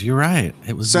garages. You're right.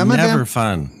 It was Some of never them-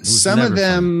 fun. It was Some never of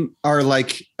them are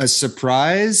like a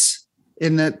surprise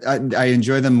in that I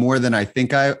enjoy them more than I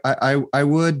think I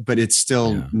would, but it's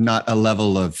still not a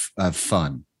level of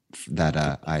fun that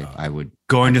I would.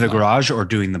 Going to the garage or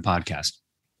doing the podcast?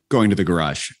 Going to the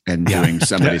garage and doing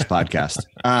somebody's podcast.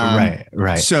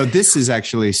 Right. So this is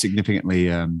actually significantly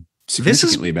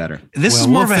better. This is Well,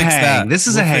 more we'll of a fix hang. that. This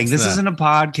is We'll a hang. fix This that. isn't a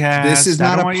podcast. This is I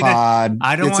not don't a want you pod.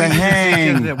 I don't It's want a you to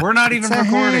hang. think we're not even It's a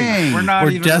recording. hang. We're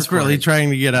We're desperately trying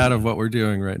to get out of what we're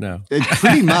doing right now.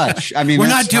 Pretty much. I mean, We're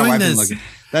that's not how doing I've been this. looking-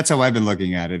 That's how I've been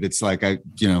looking at it. It's like, hey,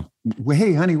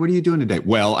 honey, what are you doing today?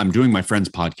 Well, I'm doing my friend's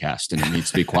podcast and it needs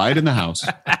to be quiet in the house.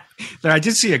 I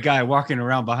did see a guy walking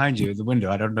around behind you in the window.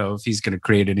 I don't know if he's going to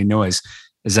create any noise.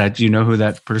 Is that, do you know who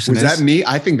that person Was is? that me?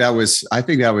 I think that was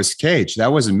Cage.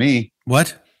 That wasn't me.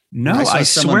 What? No, I saw I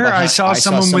someone swear I behind- saw I saw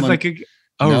someone with someone- like a.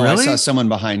 Oh, No, really? I saw someone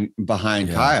behind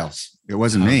Kyle's. It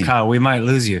wasn't me. Kyle, we might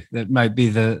lose you. That might be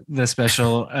the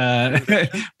special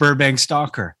Burbank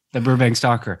stalker, the Burbank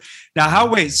stalker.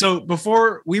 Now, so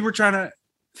before we were trying to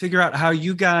figure out how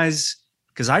you guys,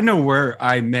 because I know where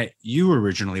I met you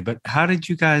originally, but how did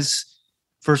you guys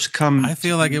first come? I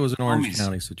feel like it was an Orange homies?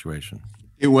 County situation.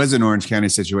 It was an Orange County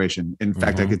situation. In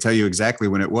fact, I could tell you exactly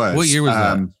when it was. What year was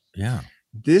that? Yeah.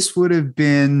 This would have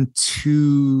been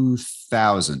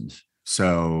 2000.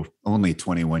 So only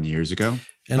 21 years ago.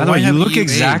 And By the why way, you haven't look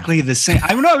exactly the same. I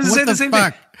don't know. I was What saying the the same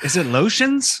fuck? thing. Is it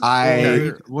lotions?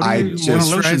 What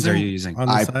lotions are you using? on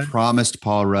the I side? promised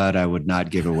Paul Rudd I would not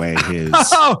give away his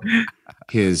Oh,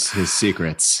 his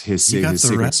secrets, his You got his the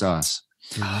secret rest? sauce.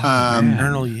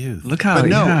 Eternal youth. look how. But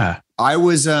no, yeah. I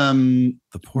was The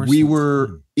poor we sons.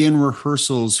 were in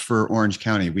rehearsals for Orange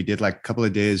County. We did like a couple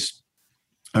of days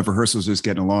of rehearsals, just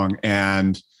getting along,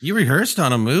 and You rehearsed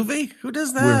on a movie? Who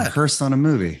does we that? rehearsed on a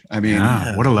movie. I mean,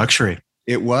 Yeah, what a luxury.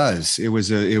 It was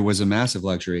a massive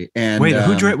luxury. And wait,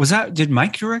 who directed? Was that? Did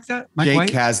Mike direct that? Mike Jake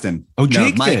White? Kasdan. Oh,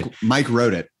 Jake Mike, did. Mike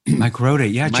wrote it. Mike wrote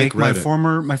it. Yeah, Mike Jake, wrote it.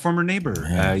 my former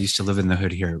neighbor, used to live in the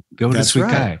hood here. Go to That's Sweet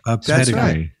right. Guy. That's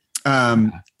right.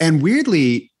 And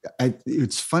weirdly,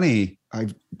 it's funny.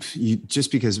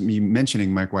 Just because me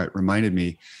mentioning Mike White reminded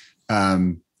me,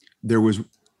 there was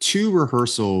 2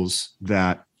 rehearsals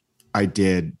that I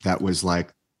did that was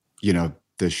like,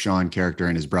 the Sean character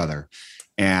and his brother,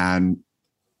 and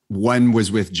one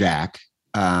was with Jack.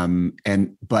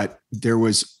 But there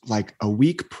was like a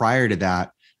week prior to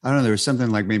that, I don't know, there was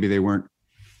something like maybe they were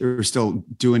still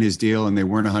doing his deal and they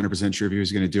weren't 100% sure if he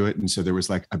was going to do it. And so there was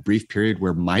like a brief period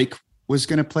where Mike was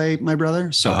going to play my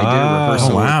brother. So I did a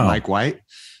rehearsal with Mike White,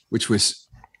 which was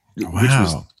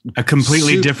a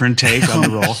completely different take on the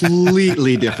role.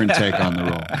 Completely different take on the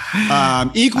role.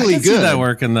 Equally I can good. See that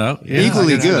working though. Yeah,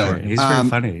 equally good. He's very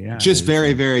funny. Yeah, just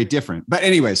very, very different. But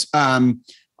anyways,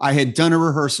 I had done a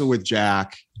rehearsal with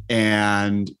Jack,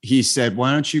 and he said,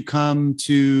 "Why don't you come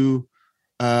to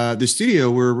the studio?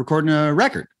 We're recording a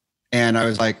record." And I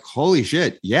was like, "Holy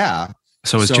shit, yeah!"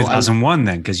 So it was 2001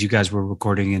 then, because you guys were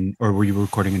recording or were you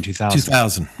recording in 2000?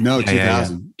 2000. No,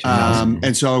 2000.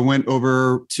 And so I went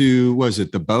over to, was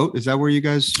it The Boat? Is that where you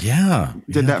guys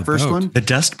did that first one? The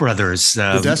Dust Brothers.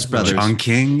 The Dust Brothers. John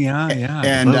King, yeah.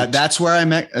 And that's where I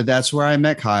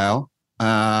met Kyle.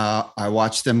 I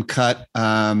watched them cut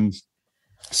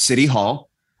City Hall.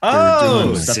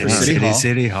 Oh,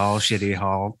 City Hall, Shitty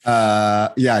Hall.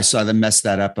 Yeah, I saw them mess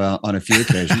that up on a few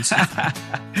occasions.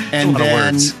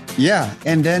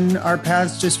 And then our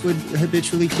paths just would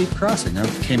habitually keep crossing. I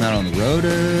came out on the road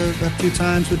a few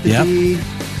times with the D.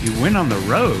 You went on the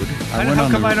road? How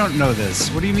come I don't know this?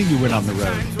 What do you mean you went on the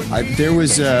road? There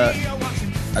was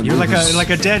you're like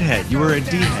a deadhead. You were a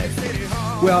D-head.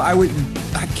 Well,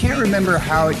 I can't remember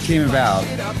how it came about,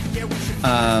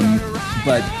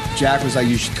 but Jack was like,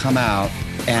 "You should come out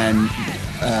and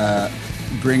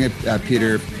bring a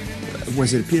Peter."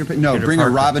 Was it Peter? No, Peter bring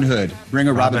Parker. a Robin Hood. Bring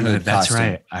a Robin Hood. That's costume.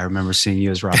 right. I remember seeing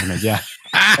you as Robin Hood. Yeah.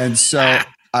 And so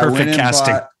I went and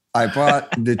casting. I bought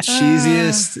the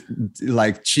cheesiest,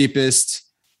 cheapest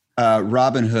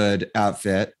Robin Hood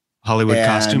outfit. Hollywood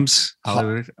costumes.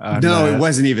 Hollywood. No, it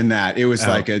wasn't even that. It was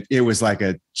like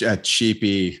a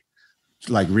cheapy,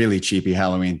 like really cheapy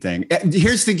Halloween thing.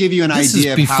 Here's to give you an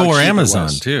idea of how before cheap Amazon it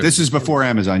was. too. This was before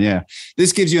Amazon. Yeah.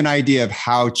 This gives you an idea of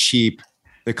how cheap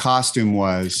the costume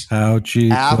was. How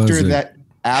cheap was it?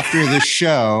 After the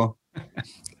show,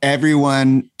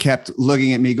 everyone kept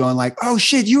looking at me going like, "Oh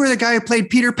shit, you were the guy who played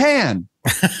Peter Pan."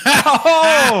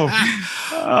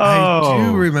 I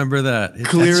do remember that.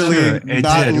 Clearly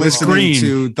not listening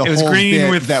to the whole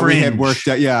bit that we had worked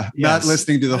out. Yeah. Yes. Not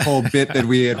listening to the whole bit that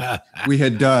we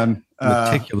had done.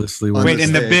 Meticulously. Wait,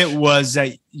 and the bit was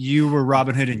that you were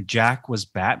Robin Hood and Jack was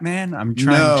Batman? I'm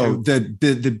trying to.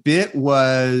 The bit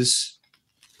was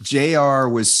JR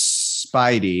was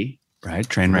Spidey. Right.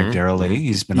 Trainwreck Daryl Lee.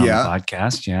 He's been on the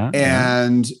podcast. Yeah.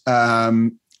 And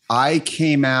I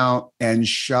came out and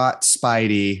shot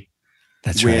Spidey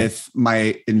with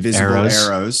my invisible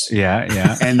arrows.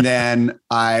 Yeah. And then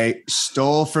I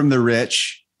stole from the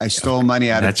rich. I stole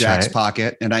money out of Jack's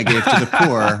pocket and I gave to the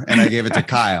poor and I gave it to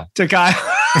Kyle.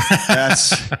 That's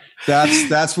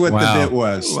what the bit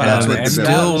was. Wow. That's what the bit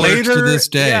still was. works to this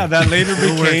day. Yeah, that later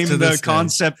became the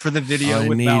concept for the video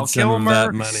with Val Kilmer.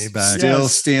 That money back. Still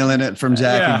stealing it from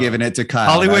Jack and giving it to Kyle.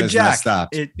 Hollywood That Jack. has not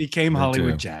stopped. It became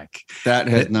Hollywood Jack. That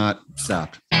had not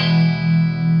stopped.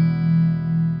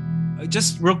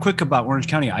 Just real quick about Orange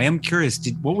County. I am curious.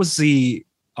 What was the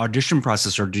audition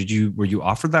process, or were you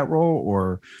offered that role,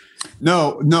 or?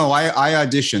 No, I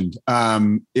auditioned.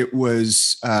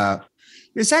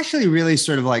 It's actually really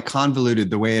sort of like convoluted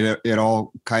the way it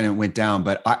all kind of went down,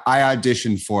 but I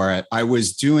auditioned for it. I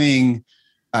was doing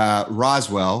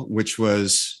Roswell, which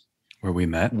was where we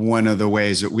met. One of the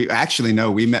ways that we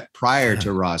met prior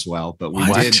to Roswell, but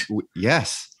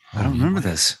yes. I don't remember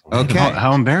this. Okay.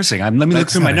 How embarrassing. Let me look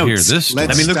through my notes.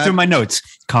 Let me look through my notes.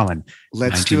 Colin,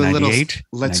 let's do a little,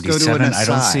 let's go to an aside. I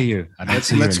don't see you.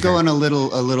 Let's go on a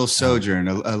little sojourn,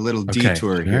 a little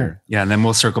detour here. Yeah. And then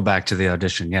we'll circle back to the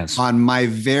audition. Yes. On my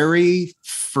very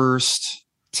first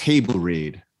table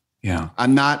read. Yeah.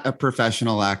 I'm not a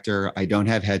professional actor. I don't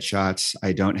have headshots.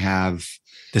 I don't have.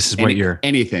 This is what year?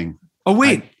 Anything. Oh,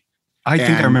 wait. I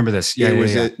think I remember this. Yeah, it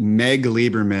was Meg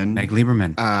Lieberman. Meg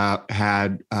Lieberman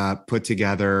had put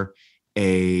together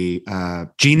a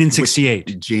Gene in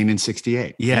 '68. Gene in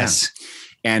 '68. Yes,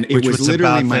 and it was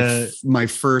literally my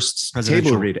first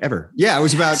table read ever. Yeah, it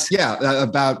was about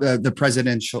the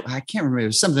presidential. I can't remember. It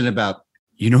was something about.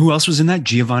 You know who else was in that?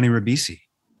 Giovanni Ribisi.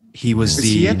 He was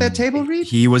he at that table read?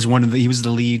 He was he was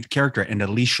the lead character, and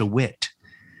Alicia Witt.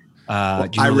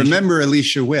 I remember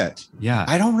Alicia Witt. Yeah.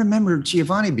 I don't remember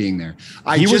Giovanni being there.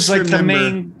 He was like the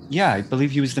main. Yeah, I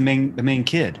believe he was the main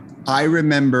kid. I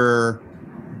remember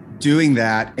doing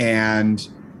that, and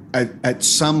at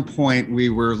some point we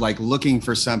were like looking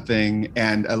for something,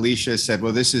 and Alicia said,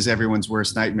 well, this is everyone's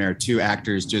worst nightmare. 2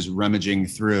 actors just rummaging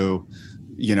through,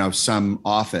 some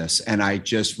office. And I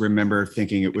just remember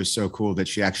thinking it was so cool that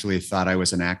she actually thought I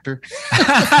was an actor.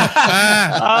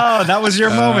 Oh, that was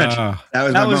your moment.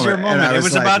 That was your moment. It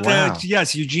was like, about wow.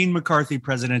 the Eugene McCarthy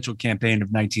presidential campaign of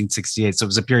 1968. So it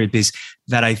was a period piece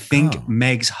that I think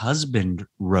Meg's husband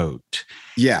wrote.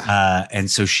 Yeah. And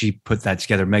so she put that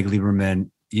together. Meg Lieberman,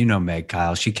 Meg,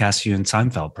 Kyle. She cast you in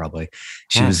Seinfeld, probably.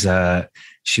 She was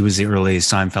the early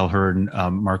Seinfeld. Her and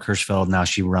Mark Hirschfeld. Now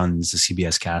she runs the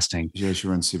CBS casting. Yeah, she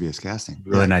runs CBS casting.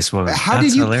 Really nice woman. How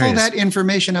did you pull that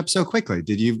information up so quickly?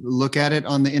 Did you look at it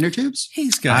on the inner tubes?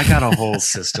 I got a whole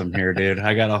system here, dude.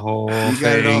 I got a whole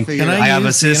thing. Can I have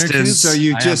assistants. So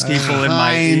you just people in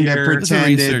my ear.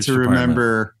 pretended to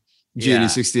remember Gene in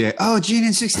 68. Oh, Gene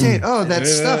in 68. Oh, that's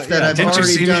stuff that I've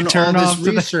already done all this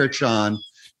research on.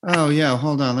 Oh yeah,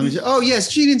 hold on. Let me. Oh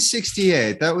yes, Gene in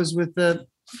 68. That was with the.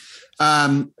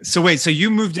 So wait, so you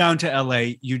moved down to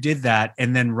LA, you did that,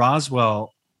 and then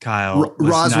Roswell, Kyle.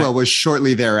 Roswell was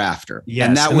shortly thereafter. Yes.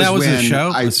 And that was when a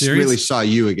show, I really saw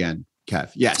you again,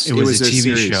 Kev. Yes. It was a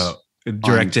TV show. It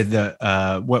directed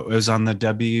what was on the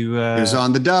W. It was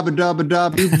on the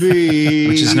WB.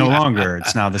 Which is no longer.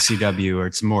 It's now the CW, or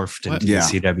it's morphed into the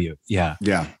CW. Yeah.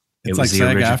 Yeah. It's like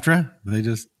SAG-AFTRA. They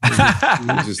just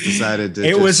decided to.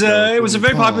 It was a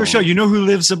very popular show. You know who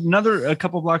lives a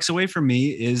couple blocks away from me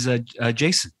is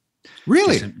Jason.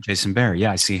 Really? Jason Bear.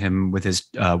 Yeah, I see him with his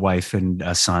wife and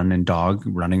son and dog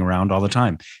running around all the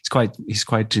time. He's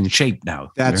quite in shape now.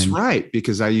 That's right,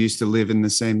 because I used to live in the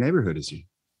same neighborhood as you.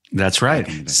 That's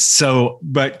right. So,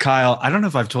 but Kyle, I don't know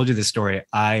if I've told you this story.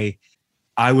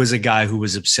 I was a guy who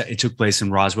was upset. It took place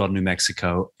in Roswell, New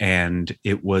Mexico. And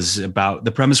it was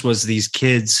the premise was these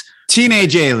kids.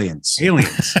 Teenage aliens.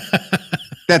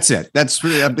 That's it. That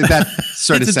sort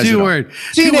of says it all. Word.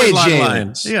 Teenage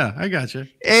aliens. Yeah, I got you.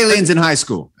 Aliens in high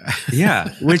school.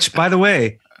 Yeah. Which, by the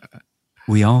way,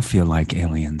 we all feel like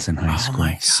aliens in high school.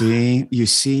 You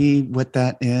see what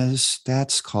that is?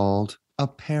 That's called a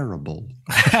parable.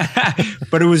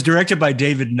 But it was directed by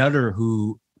David Nutter,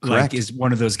 who is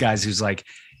one of those guys who's like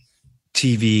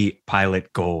TV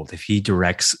pilot gold. If he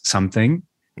directs something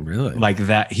really like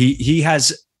that, he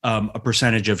has a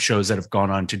percentage of shows that have gone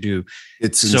on to do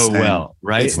insane. Well,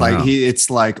 right? It's like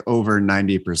it's like over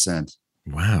 90%.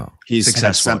 Wow. He's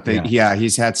successful. Had something. Yeah,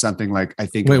 he's had something like, I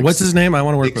think. Wait, what's his name? I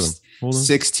want to work with him. Hold on.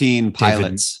 16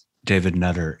 pilots. David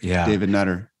Nutter. Yeah. David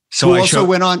Nutter. So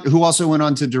who also went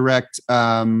on to direct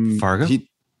Fargo?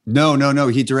 No.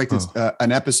 He directed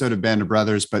an episode of Band of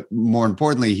Brothers, but more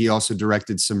importantly, he also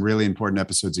directed some really important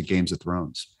episodes of Games of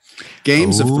Thrones.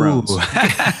 Games of Thrones,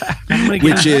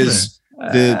 which is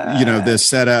the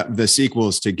setup, the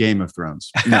sequels to Game of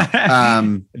Thrones. No.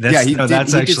 He did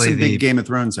some big Game of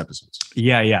Thrones episodes.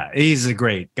 Yeah. He's a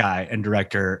great guy and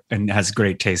director and has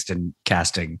great taste in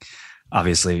casting.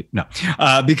 Obviously, no,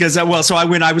 because so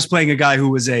I was playing a guy who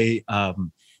was he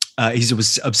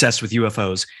was obsessed with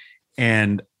UFOs,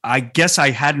 and I guess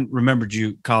I hadn't remembered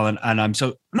you, Colin, and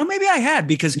maybe I had,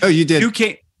 because you did. You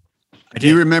came. I did.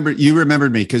 You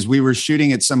remembered me because we were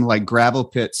shooting at some like gravel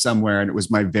pit somewhere, and it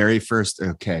was my very first.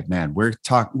 Okay, man, we're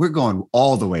going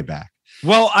all the way back.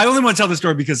 Well, I only want to tell the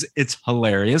story because it's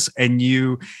hilarious, and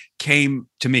you came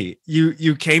to me.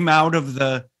 You came out of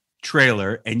the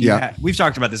trailer, and we've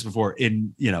talked about this before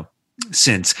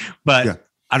since, but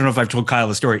I don't know if I've told Kyle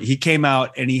the story. He came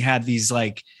out and he had these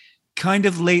like kind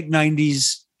of late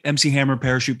 90s MC Hammer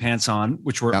parachute pants on,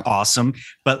 which were awesome,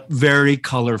 but very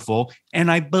colorful.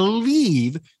 And I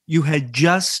believe you had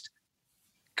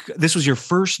this was your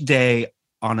first day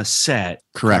on a set,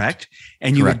 correct?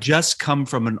 And you had just come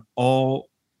from an all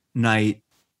night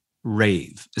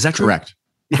rave. Is that true? Correct.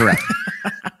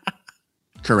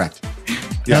 Correct.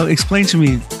 Now, explain to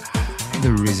me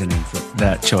the reasoning for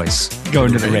that choice,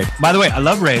 going to the rave. By the way, I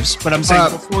love raves, but I'm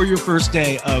saying before your first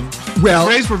day of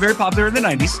raves were very popular in the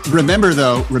 90s.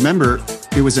 Remember,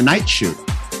 it was a night shoot.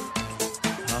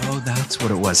 Oh, that's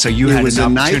what it was. So you had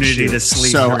an opportunity to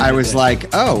sleep. So I was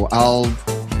like, I'll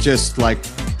just like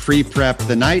pre-prep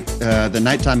the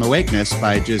nighttime awakeness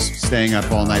by just staying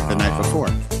up all night the night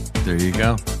before. There you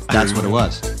go. That's what it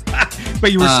was.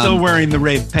 But you were still wearing the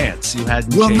rave pants. You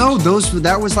hadn't. Well, no,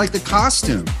 that was like the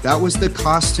costume. That was the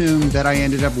costume that I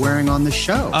ended up wearing on the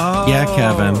show. Oh, yeah,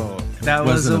 Kevin. That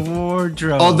was a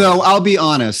wardrobe. Although I'll be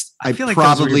honest, I feel like those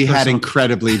were probably your had personal-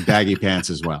 incredibly baggy pants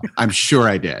as well. I'm sure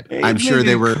I did. I'm sure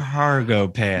they were cargo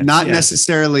pants. not yes.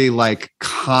 necessarily like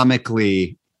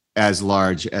comically as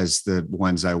large as the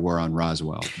ones I wore on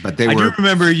Roswell, but they I were. do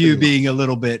remember you being a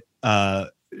little bit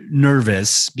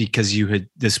nervous because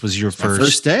this was your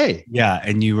first day. Yeah,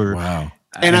 and you were Wow.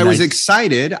 And I was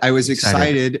excited. I was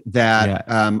excited that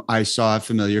Yeah. I saw a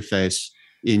familiar face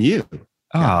in you.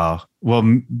 Oh,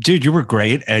 well, dude, you were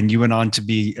great, and you went on to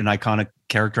be an iconic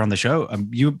character on the show.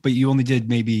 But you only did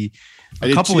maybe I a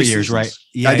did couple 2 of years, seasons. right?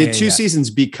 Yeah, I did yeah, 2 yeah. seasons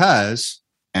because,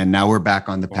 and now we're back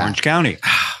on the path. Orange County.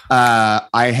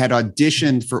 I had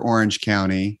auditioned for Orange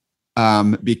County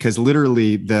because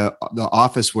literally the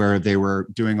office where they were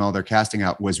doing all their casting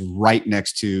out was right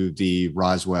next to the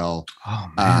Roswell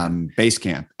base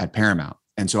camp at Paramount.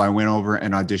 And so I went over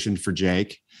and auditioned for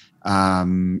Jake.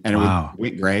 And it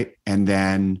went great. And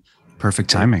then perfect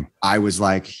timing. I was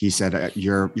like, he said,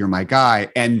 you're my guy.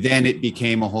 And then it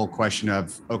became a whole question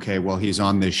of, okay, well, he's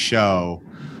on this show.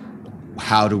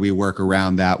 How do we work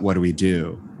around that? What do we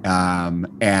do?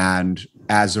 And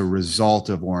as a result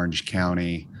of Orange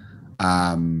County,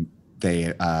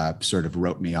 they sort of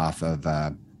wrote me off of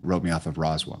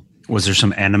Roswell. Was there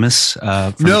some animus?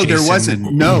 From No, there Jason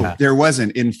wasn't. There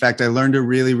wasn't. In fact, I learned a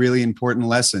really, really important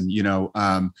lesson. You know,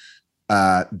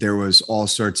 there was all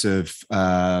sorts of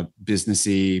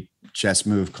businessy chess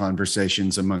move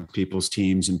conversations among people's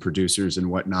teams and producers and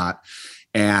whatnot.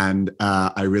 And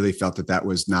I really felt that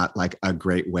was not like a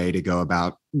great way to go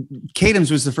about.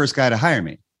 Kadams was the first guy to hire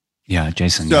me. Yeah,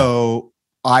 Jason. So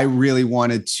I really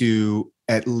wanted to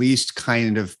at least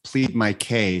kind of plead my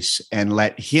case and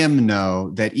let him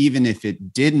know that even if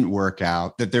it didn't work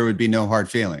out, that there would be no hard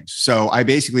feelings. So I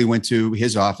basically went to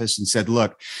his office and said,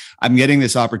 look, I'm getting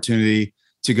this opportunity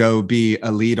to go be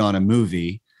a lead on a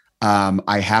movie.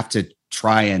 I have to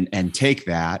try and take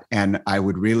that. And I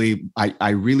would really, I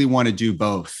really want to do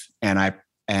both. And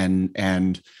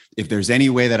if there's any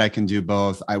way that I can do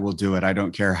both, I will do it. I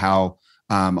don't care how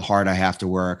hard I have to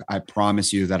work. I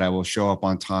promise you that I will show up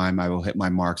on time. I will hit my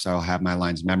marks. I will have my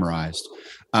lines memorized.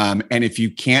 And if you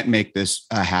can't make this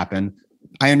happen,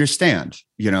 I understand,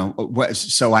 you know,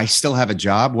 so I still have a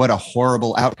job. What a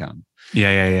horrible outcome.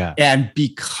 Yeah. And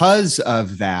because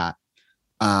of that,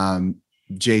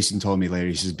 Jason told me later,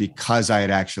 he says, because I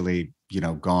had actually, you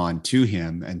know, gone to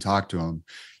him and talked to him,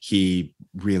 he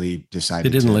really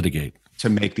decided litigate to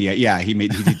make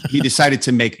he decided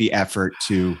to make the effort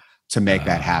to make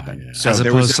that happen. Yeah. So as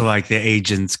there opposed was to like the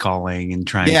agents calling and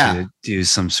trying to do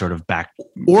some sort of back,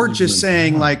 or just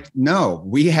saying like, no,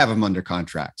 we have him under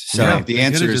contract. So the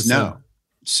answer is no.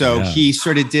 He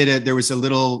sort of did it. There was a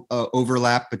little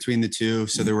overlap between the two.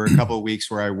 So there were a couple of weeks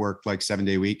where I worked like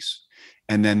 7-day weeks,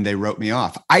 and then they wrote me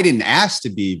off. I didn't ask to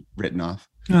be written off,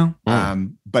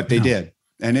 but they did.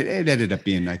 And it ended up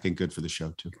being, I think, good for the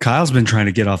show too. Kyle's been trying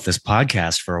to get off this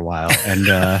podcast for a while, and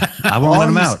I won't let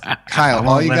him out. Kyle,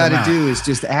 all you got to do is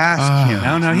just ask him.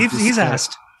 No, he's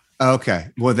asked. Okay,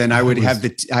 well then I would have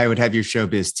your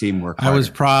showbiz team work harder. I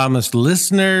was promised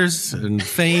listeners and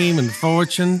fame and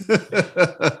fortune.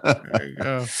 There you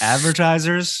go.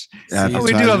 Advertisers. Oh,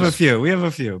 we do have a few. We have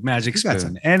a few. Magic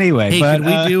Spoon. Anyway, hey, but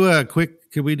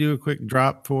could we do a quick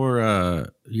drop for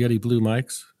Yeti Blue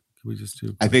mics? Could we just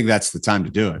do? I think that's the time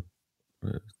to do it.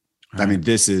 I mean,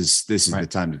 this is the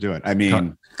time to do it. I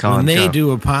mean, when they do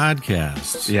a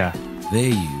podcast, they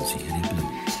use Yeti Blue.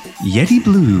 Yeti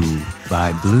Blue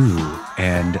by Blue.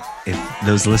 And if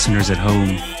those listeners at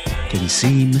home can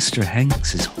see, Mr.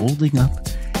 Hanks is holding up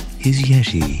his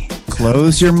Yeti.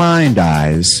 Close your mind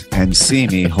eyes and see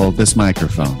me hold this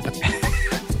microphone.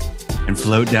 And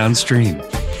float downstream.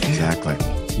 Exactly.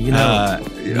 You know,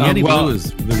 Yeti Blue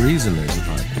is the reason there's a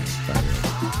podcast.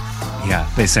 Yeah,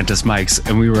 they sent us mics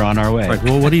and we were on our way. Like,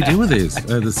 well, what do you do with these?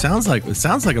 It sounds like a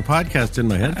podcast in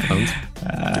my headphones.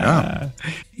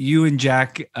 You and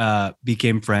Jack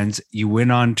became friends. You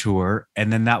went on tour,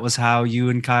 and then that was how you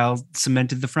and Kyle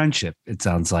cemented the friendship. It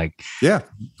sounds like,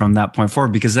 from that point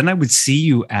forward. Because then I would see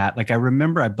you at, like,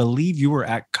 I believe you were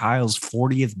at Kyle's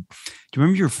 40th. Do you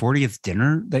remember your 40th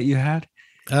dinner that you had?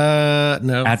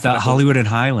 No, at the Hollywood and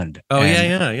Highland. Oh,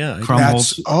 yeah.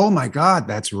 Krumholtz. Oh my God,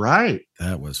 that's right.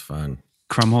 That was fun.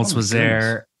 Krumholtz was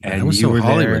there, and was you were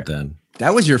Hollywood there. then.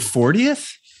 That was your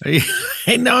 40th?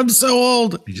 Hey, now I'm so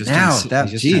old.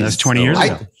 That's 20 years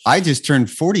ago. I just turned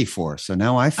 44, so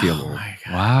now I feel old.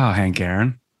 Wow, Hank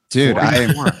Aaron. Dude,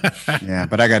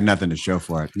 but I got nothing to show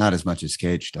for it. Not as much as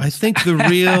Cage does. I think the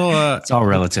real it's all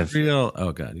relative.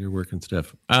 Oh God, you're working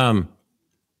stiff.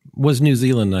 was New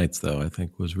Zealand Nights, though. I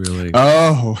think was really.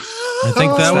 Oh, I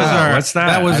think that was our. What's that?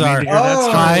 That was I our need to hear that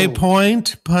story. high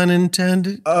point, pun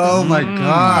intended. oh my Our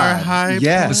God. high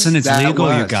Yes, Listen, it's that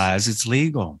legal, you was. guys. It's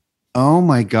legal. Oh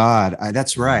my God.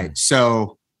 That's right.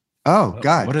 So, oh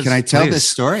God, What is- can I tell please. this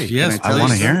story? Yes, Can I tell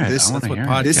want to this hear story? it. This, I want to what hear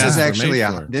podcast- it. this Podcasts is are actually made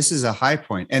a for. this is a high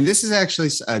point, and this is actually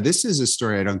this is a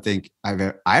story I don't think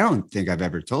I've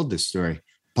ever told this story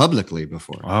publicly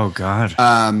before. Oh God.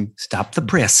 Stop the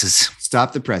presses.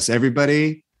 Stop the press,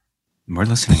 everybody. We're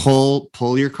listening.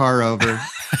 Pull your car over.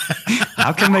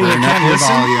 How come they Turn up can't your listen?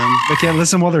 volume. They can't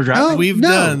listen while they're driving. We've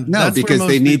done. No, That's where because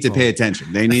they most need to people- pay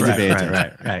attention. They need to pay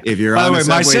attention. Right. If you're By on the way, the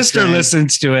my subway sister train-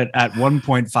 listens to it at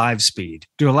 1.5 speed.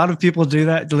 Do a lot of people do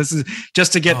that? To listen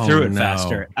just to get Oh, through it no.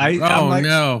 faster. Oh I'm like,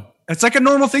 no! it's like a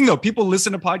normal thing though. People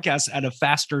listen to podcasts at a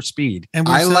faster speed. And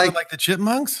we I sound like- like the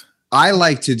Chipmunks. I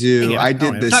like to do. Yeah, I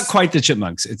did this. Not quite the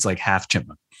chipmunks. It's like half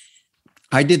chipmunk.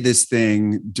 I did this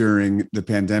thing during the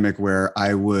pandemic where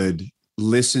I would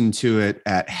listen to it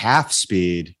at half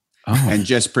speed Oh. and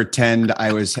just pretend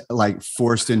I was like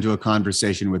forced into a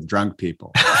conversation with drunk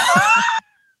people.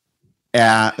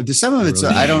 Some of it's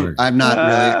Really I don't. weird. I'm not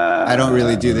really. I don't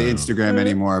really do the Instagram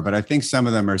anymore, but I think some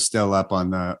of them are still up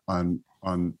on the on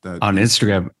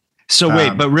Instagram. So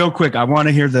wait, but real quick, I want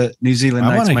to hear the New Zealand I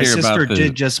Nights. wanna My hear about sister the-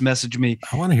 did just message me.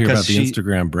 I want to hear about Because the she-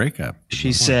 Instagram breakup.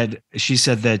 She said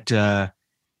that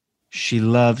she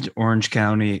loved Orange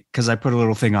County because I put a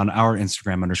little thing on our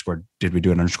Instagram _ did we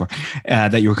do an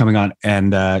 _ that you were coming on,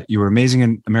 and you were amazing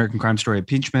in American Crime Story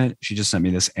Impeachment. She just sent me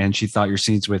this, and she thought your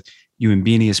scenes with you and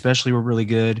Beanie especially were really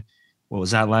good. What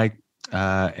was that like?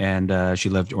 And she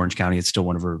loved Orange County. It's still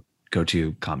one of her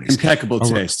go-to comedies. impeccable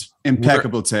Oh, taste.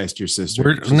 Impeccable taste. Your sister.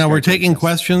 We're She's taking got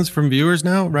questions from viewers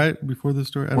now, right before the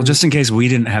story. I Well, don't just in case we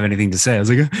didn't have anything to say, I was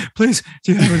like, please,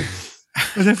 do you have a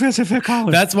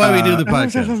That's why we do the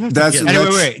podcast. That's Anyway,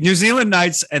 that's- wait. New Zealand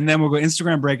Nights, and then we'll go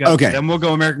Instagram breakup. Okay. Then we'll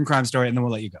go American Crime Story, and then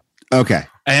we'll let you go. Okay.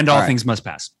 And all All right. things must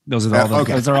pass. Those are all the,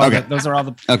 Okay. those are all Okay. the, those are all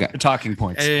the, Okay. the talking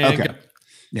points. And Okay. go.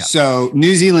 Yeah. So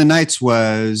New Zealand Nights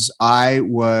was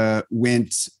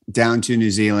went down to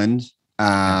New Zealand,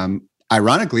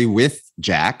 ironically with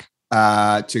Jack,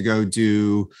 to go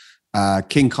do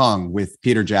King Kong with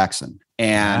Peter Jackson,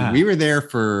 and Yeah. we were there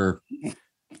for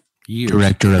Years.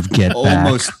 Director of Get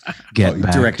almost Get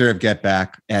Back. director of Get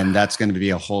Back, and that's going to be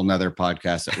a whole nother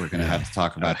podcast that we're going to have to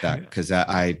talk about that because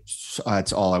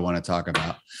that's all I want to talk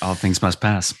about. All things must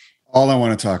pass. All I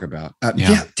want to talk about.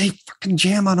 Yeah. They fucking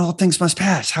jam on All Things Must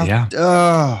Pass. How? Yeah.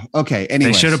 Oh, okay.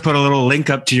 Anyway, They should have put a little link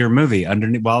up to your movie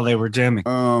underneath while they were jamming.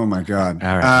 Oh my God.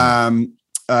 All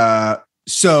right.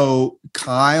 So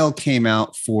Kyle came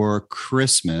out for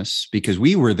Christmas because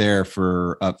we were there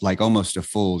for like almost a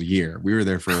full year. We were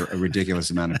there for a ridiculous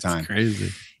amount of time.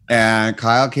 Crazy. And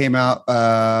Kyle came out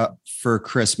for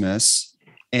Christmas,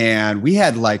 and we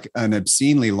had like an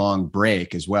obscenely long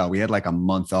break as well. We had like a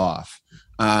month off.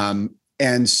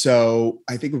 And so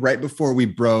I think right before we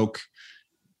broke,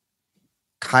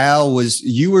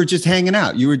 you were just hanging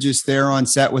out. You were just there on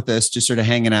set with us, just sort of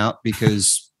hanging out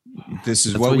because this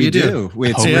is That's what what we you do. do.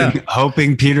 It's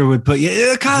Hoping Peter would put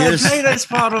Kyle, Here's- play that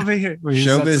spot over here.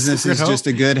 show business is just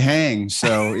a good hang.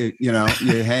 So, you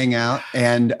hang out.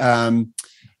 And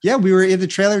we were in the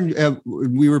trailer.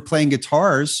 We were playing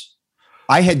guitars.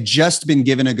 I had just been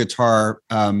given a guitar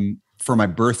for my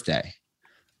birthday.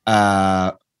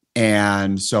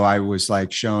 And so I was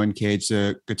like showing Cage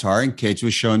the guitar, and Cage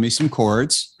was showing me some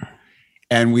chords,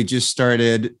 and we just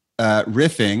started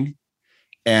riffing,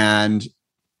 and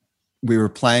we were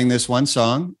playing this one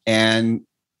song, and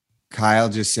Kyle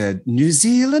just said, New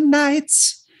Zealand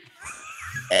Nights.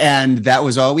 And that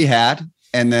was all we had.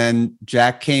 And then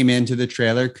Jack came into the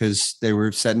trailer because they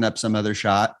were setting up some other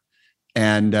shot.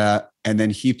 And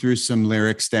then he threw some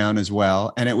lyrics down as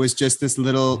well. And it was just this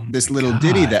little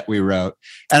ditty that we wrote.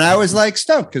 And I was like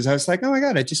stoked because I was like, oh my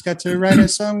God, I just got to write a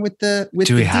song with the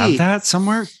Do we D. have that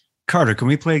somewhere? Carter, can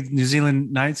we play New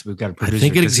Zealand Nights? We've got a producer. I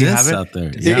think it Does he have exists it? out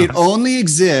there. It only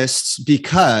exists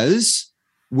because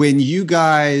when you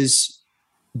guys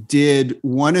did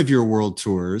one of your world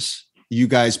tours, you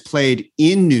guys played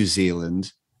in New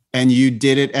Zealand and you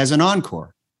did it as an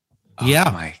encore. Yeah.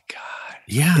 Oh my God.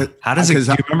 Yeah. How does it? Do Because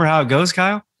you remember how it goes,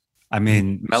 Kyle? I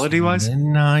mean, melody wise.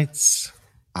 Nights.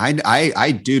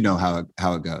 I do know how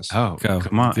it goes. Oh, Go.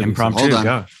 come on, Give me some- impromptu. Hold on.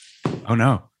 Go. Oh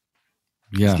no,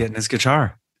 Yeah. he's getting his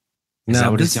guitar. Is Now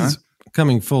that what this he's doing? is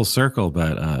coming full circle,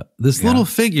 but this Yeah. little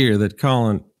figure that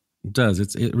Colin does,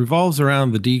 it revolves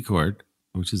around the D chord,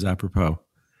 which is apropos.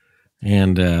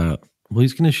 And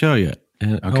he's going to show you.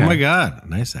 And, Okay. Oh my God,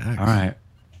 nice act. All right.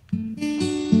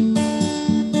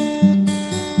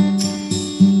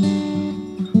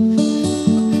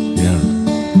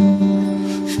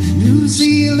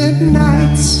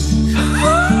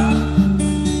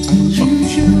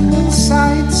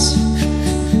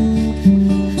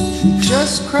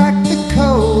 just cracked the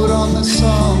code on the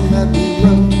song that we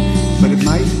wrote, but it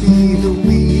might be the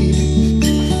weed.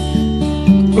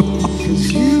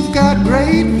 'Cause you've got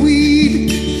great weed,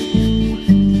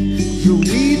 the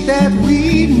weed that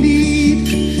we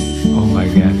need. Oh my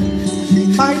God. We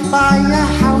might buy a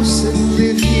house and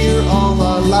live here all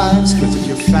our lives because of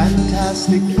your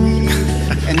fantastic weed.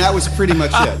 And that was pretty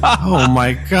much it. Oh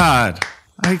my God.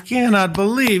 I cannot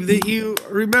believe that you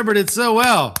remembered it so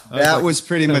well. That was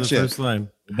pretty much it. First line.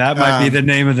 That might be the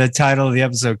name of the title of the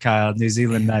episode, Kyle. New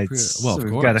Zealand Nights. Well, of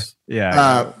we've course. gotta-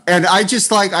 yeah. And I just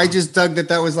dug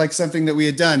that was like something that we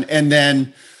had done. And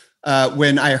then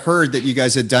when I heard that you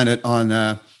guys had done it on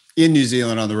in New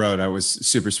Zealand on the road, I was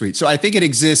super sweet. So I think it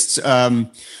exists on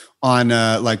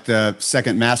like the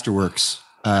second Masterworks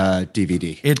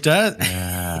DVD. It does.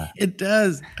 Yeah. It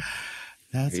does.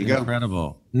 That's There you go.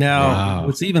 incredible. Now, Wow.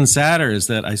 what's even sadder is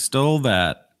that I stole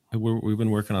that. We've been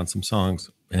working on some songs,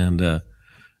 and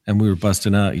we were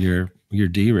busting out your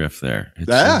D riff there.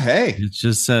 Hey, It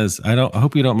just says, I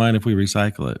hope you don't mind if we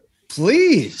recycle it.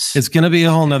 please. It's going to be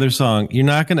a whole nother song. You're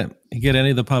not going to get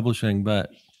any of the publishing, but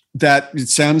That it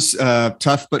sounds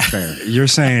tough but fair. You're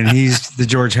saying he's the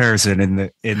George Harrison in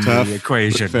the Tough,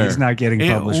 equation. but fair. He's not getting it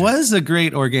published. was a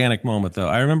great organic moment, though.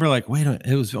 I remember, like, wait a minute.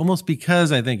 It was almost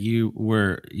because I think you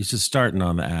just starting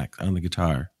on the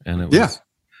guitar, and it was Yeah.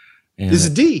 And This is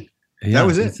D. yeah, That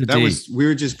was it's it. a That D. was we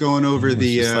were just going over It was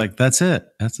the just like that's it.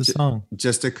 That's the song.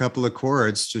 just a couple of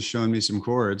chords, just showing me some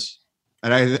chords.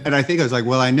 And I think I was like,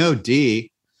 well, I know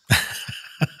D.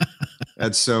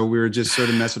 And so we were just sort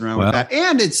of messing around Well- with that.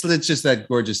 And it's just that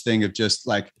gorgeous thing of just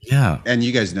like, Yeah. and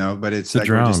you guys know, but it's The that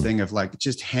gorgeous drone. thing of like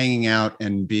just hanging out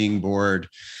and being bored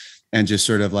and just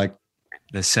sort of like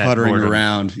The set puttering boredom.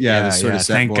 around. Yeah. the sort of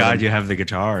set Thank boredom. God you have the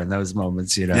guitar in those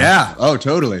moments, you know. Yeah. Oh,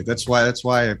 totally. That's why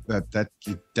that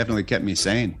definitely kept me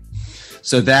sane.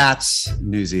 So that's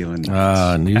New Zealand.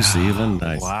 New Zealand.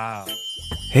 Nice. Wow.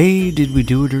 Hey, Did We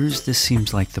Do Iters? This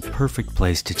seems like the perfect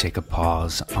place to take a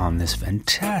pause on this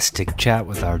fantastic chat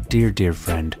with our dear, dear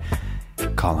friend,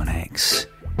 Colin Hanks.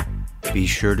 Be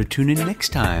sure to tune in next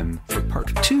time for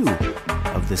part 2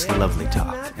 of this lovely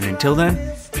talk. And until then,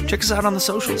 check us out on the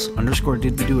socials,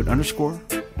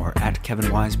 _DidWeDoIt_ or at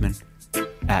Kevin Wiseman,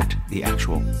 at the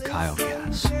actual Kyle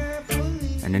Gass.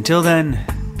 And until then,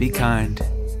 be kind,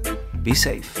 be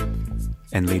safe,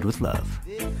 and lead with love.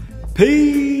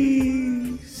 Peace!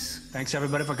 Thanks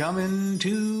everybody for coming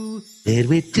to Did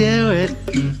we do it?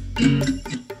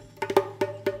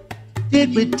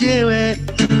 Did we do it?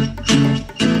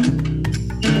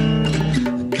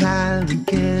 Kyle and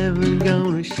Kevin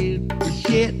gonna shoot the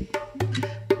shit.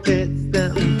 Put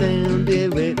something down,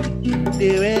 did we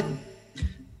do it?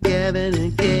 Kevin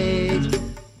and Gage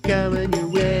coming your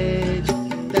way.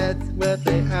 That's what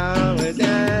they always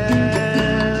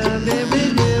are. Did we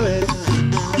do it?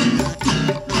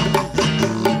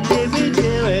 Did we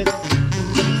do it?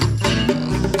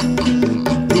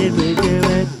 Did we do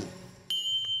it?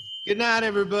 Good night,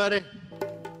 everybody.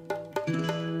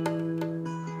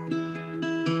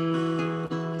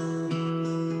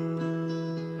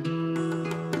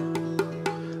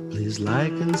 Please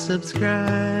like and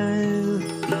subscribe.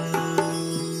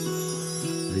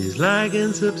 Please like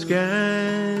and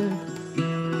subscribe.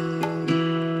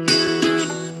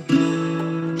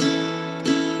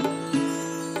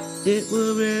 It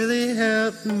will really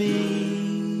help me.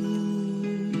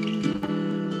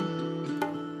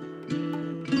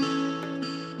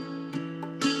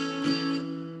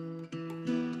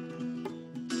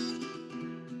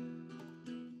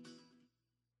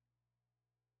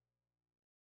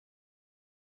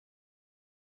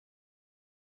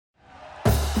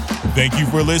 Thank you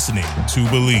for listening to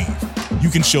Believe. You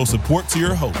can show support to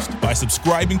your host by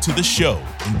subscribing to the show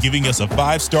and giving us a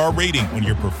 5-star rating on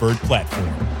your preferred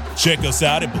platform. Check us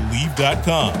out at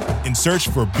Believe.com and search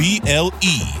for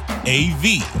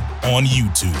BLEAV on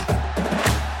YouTube.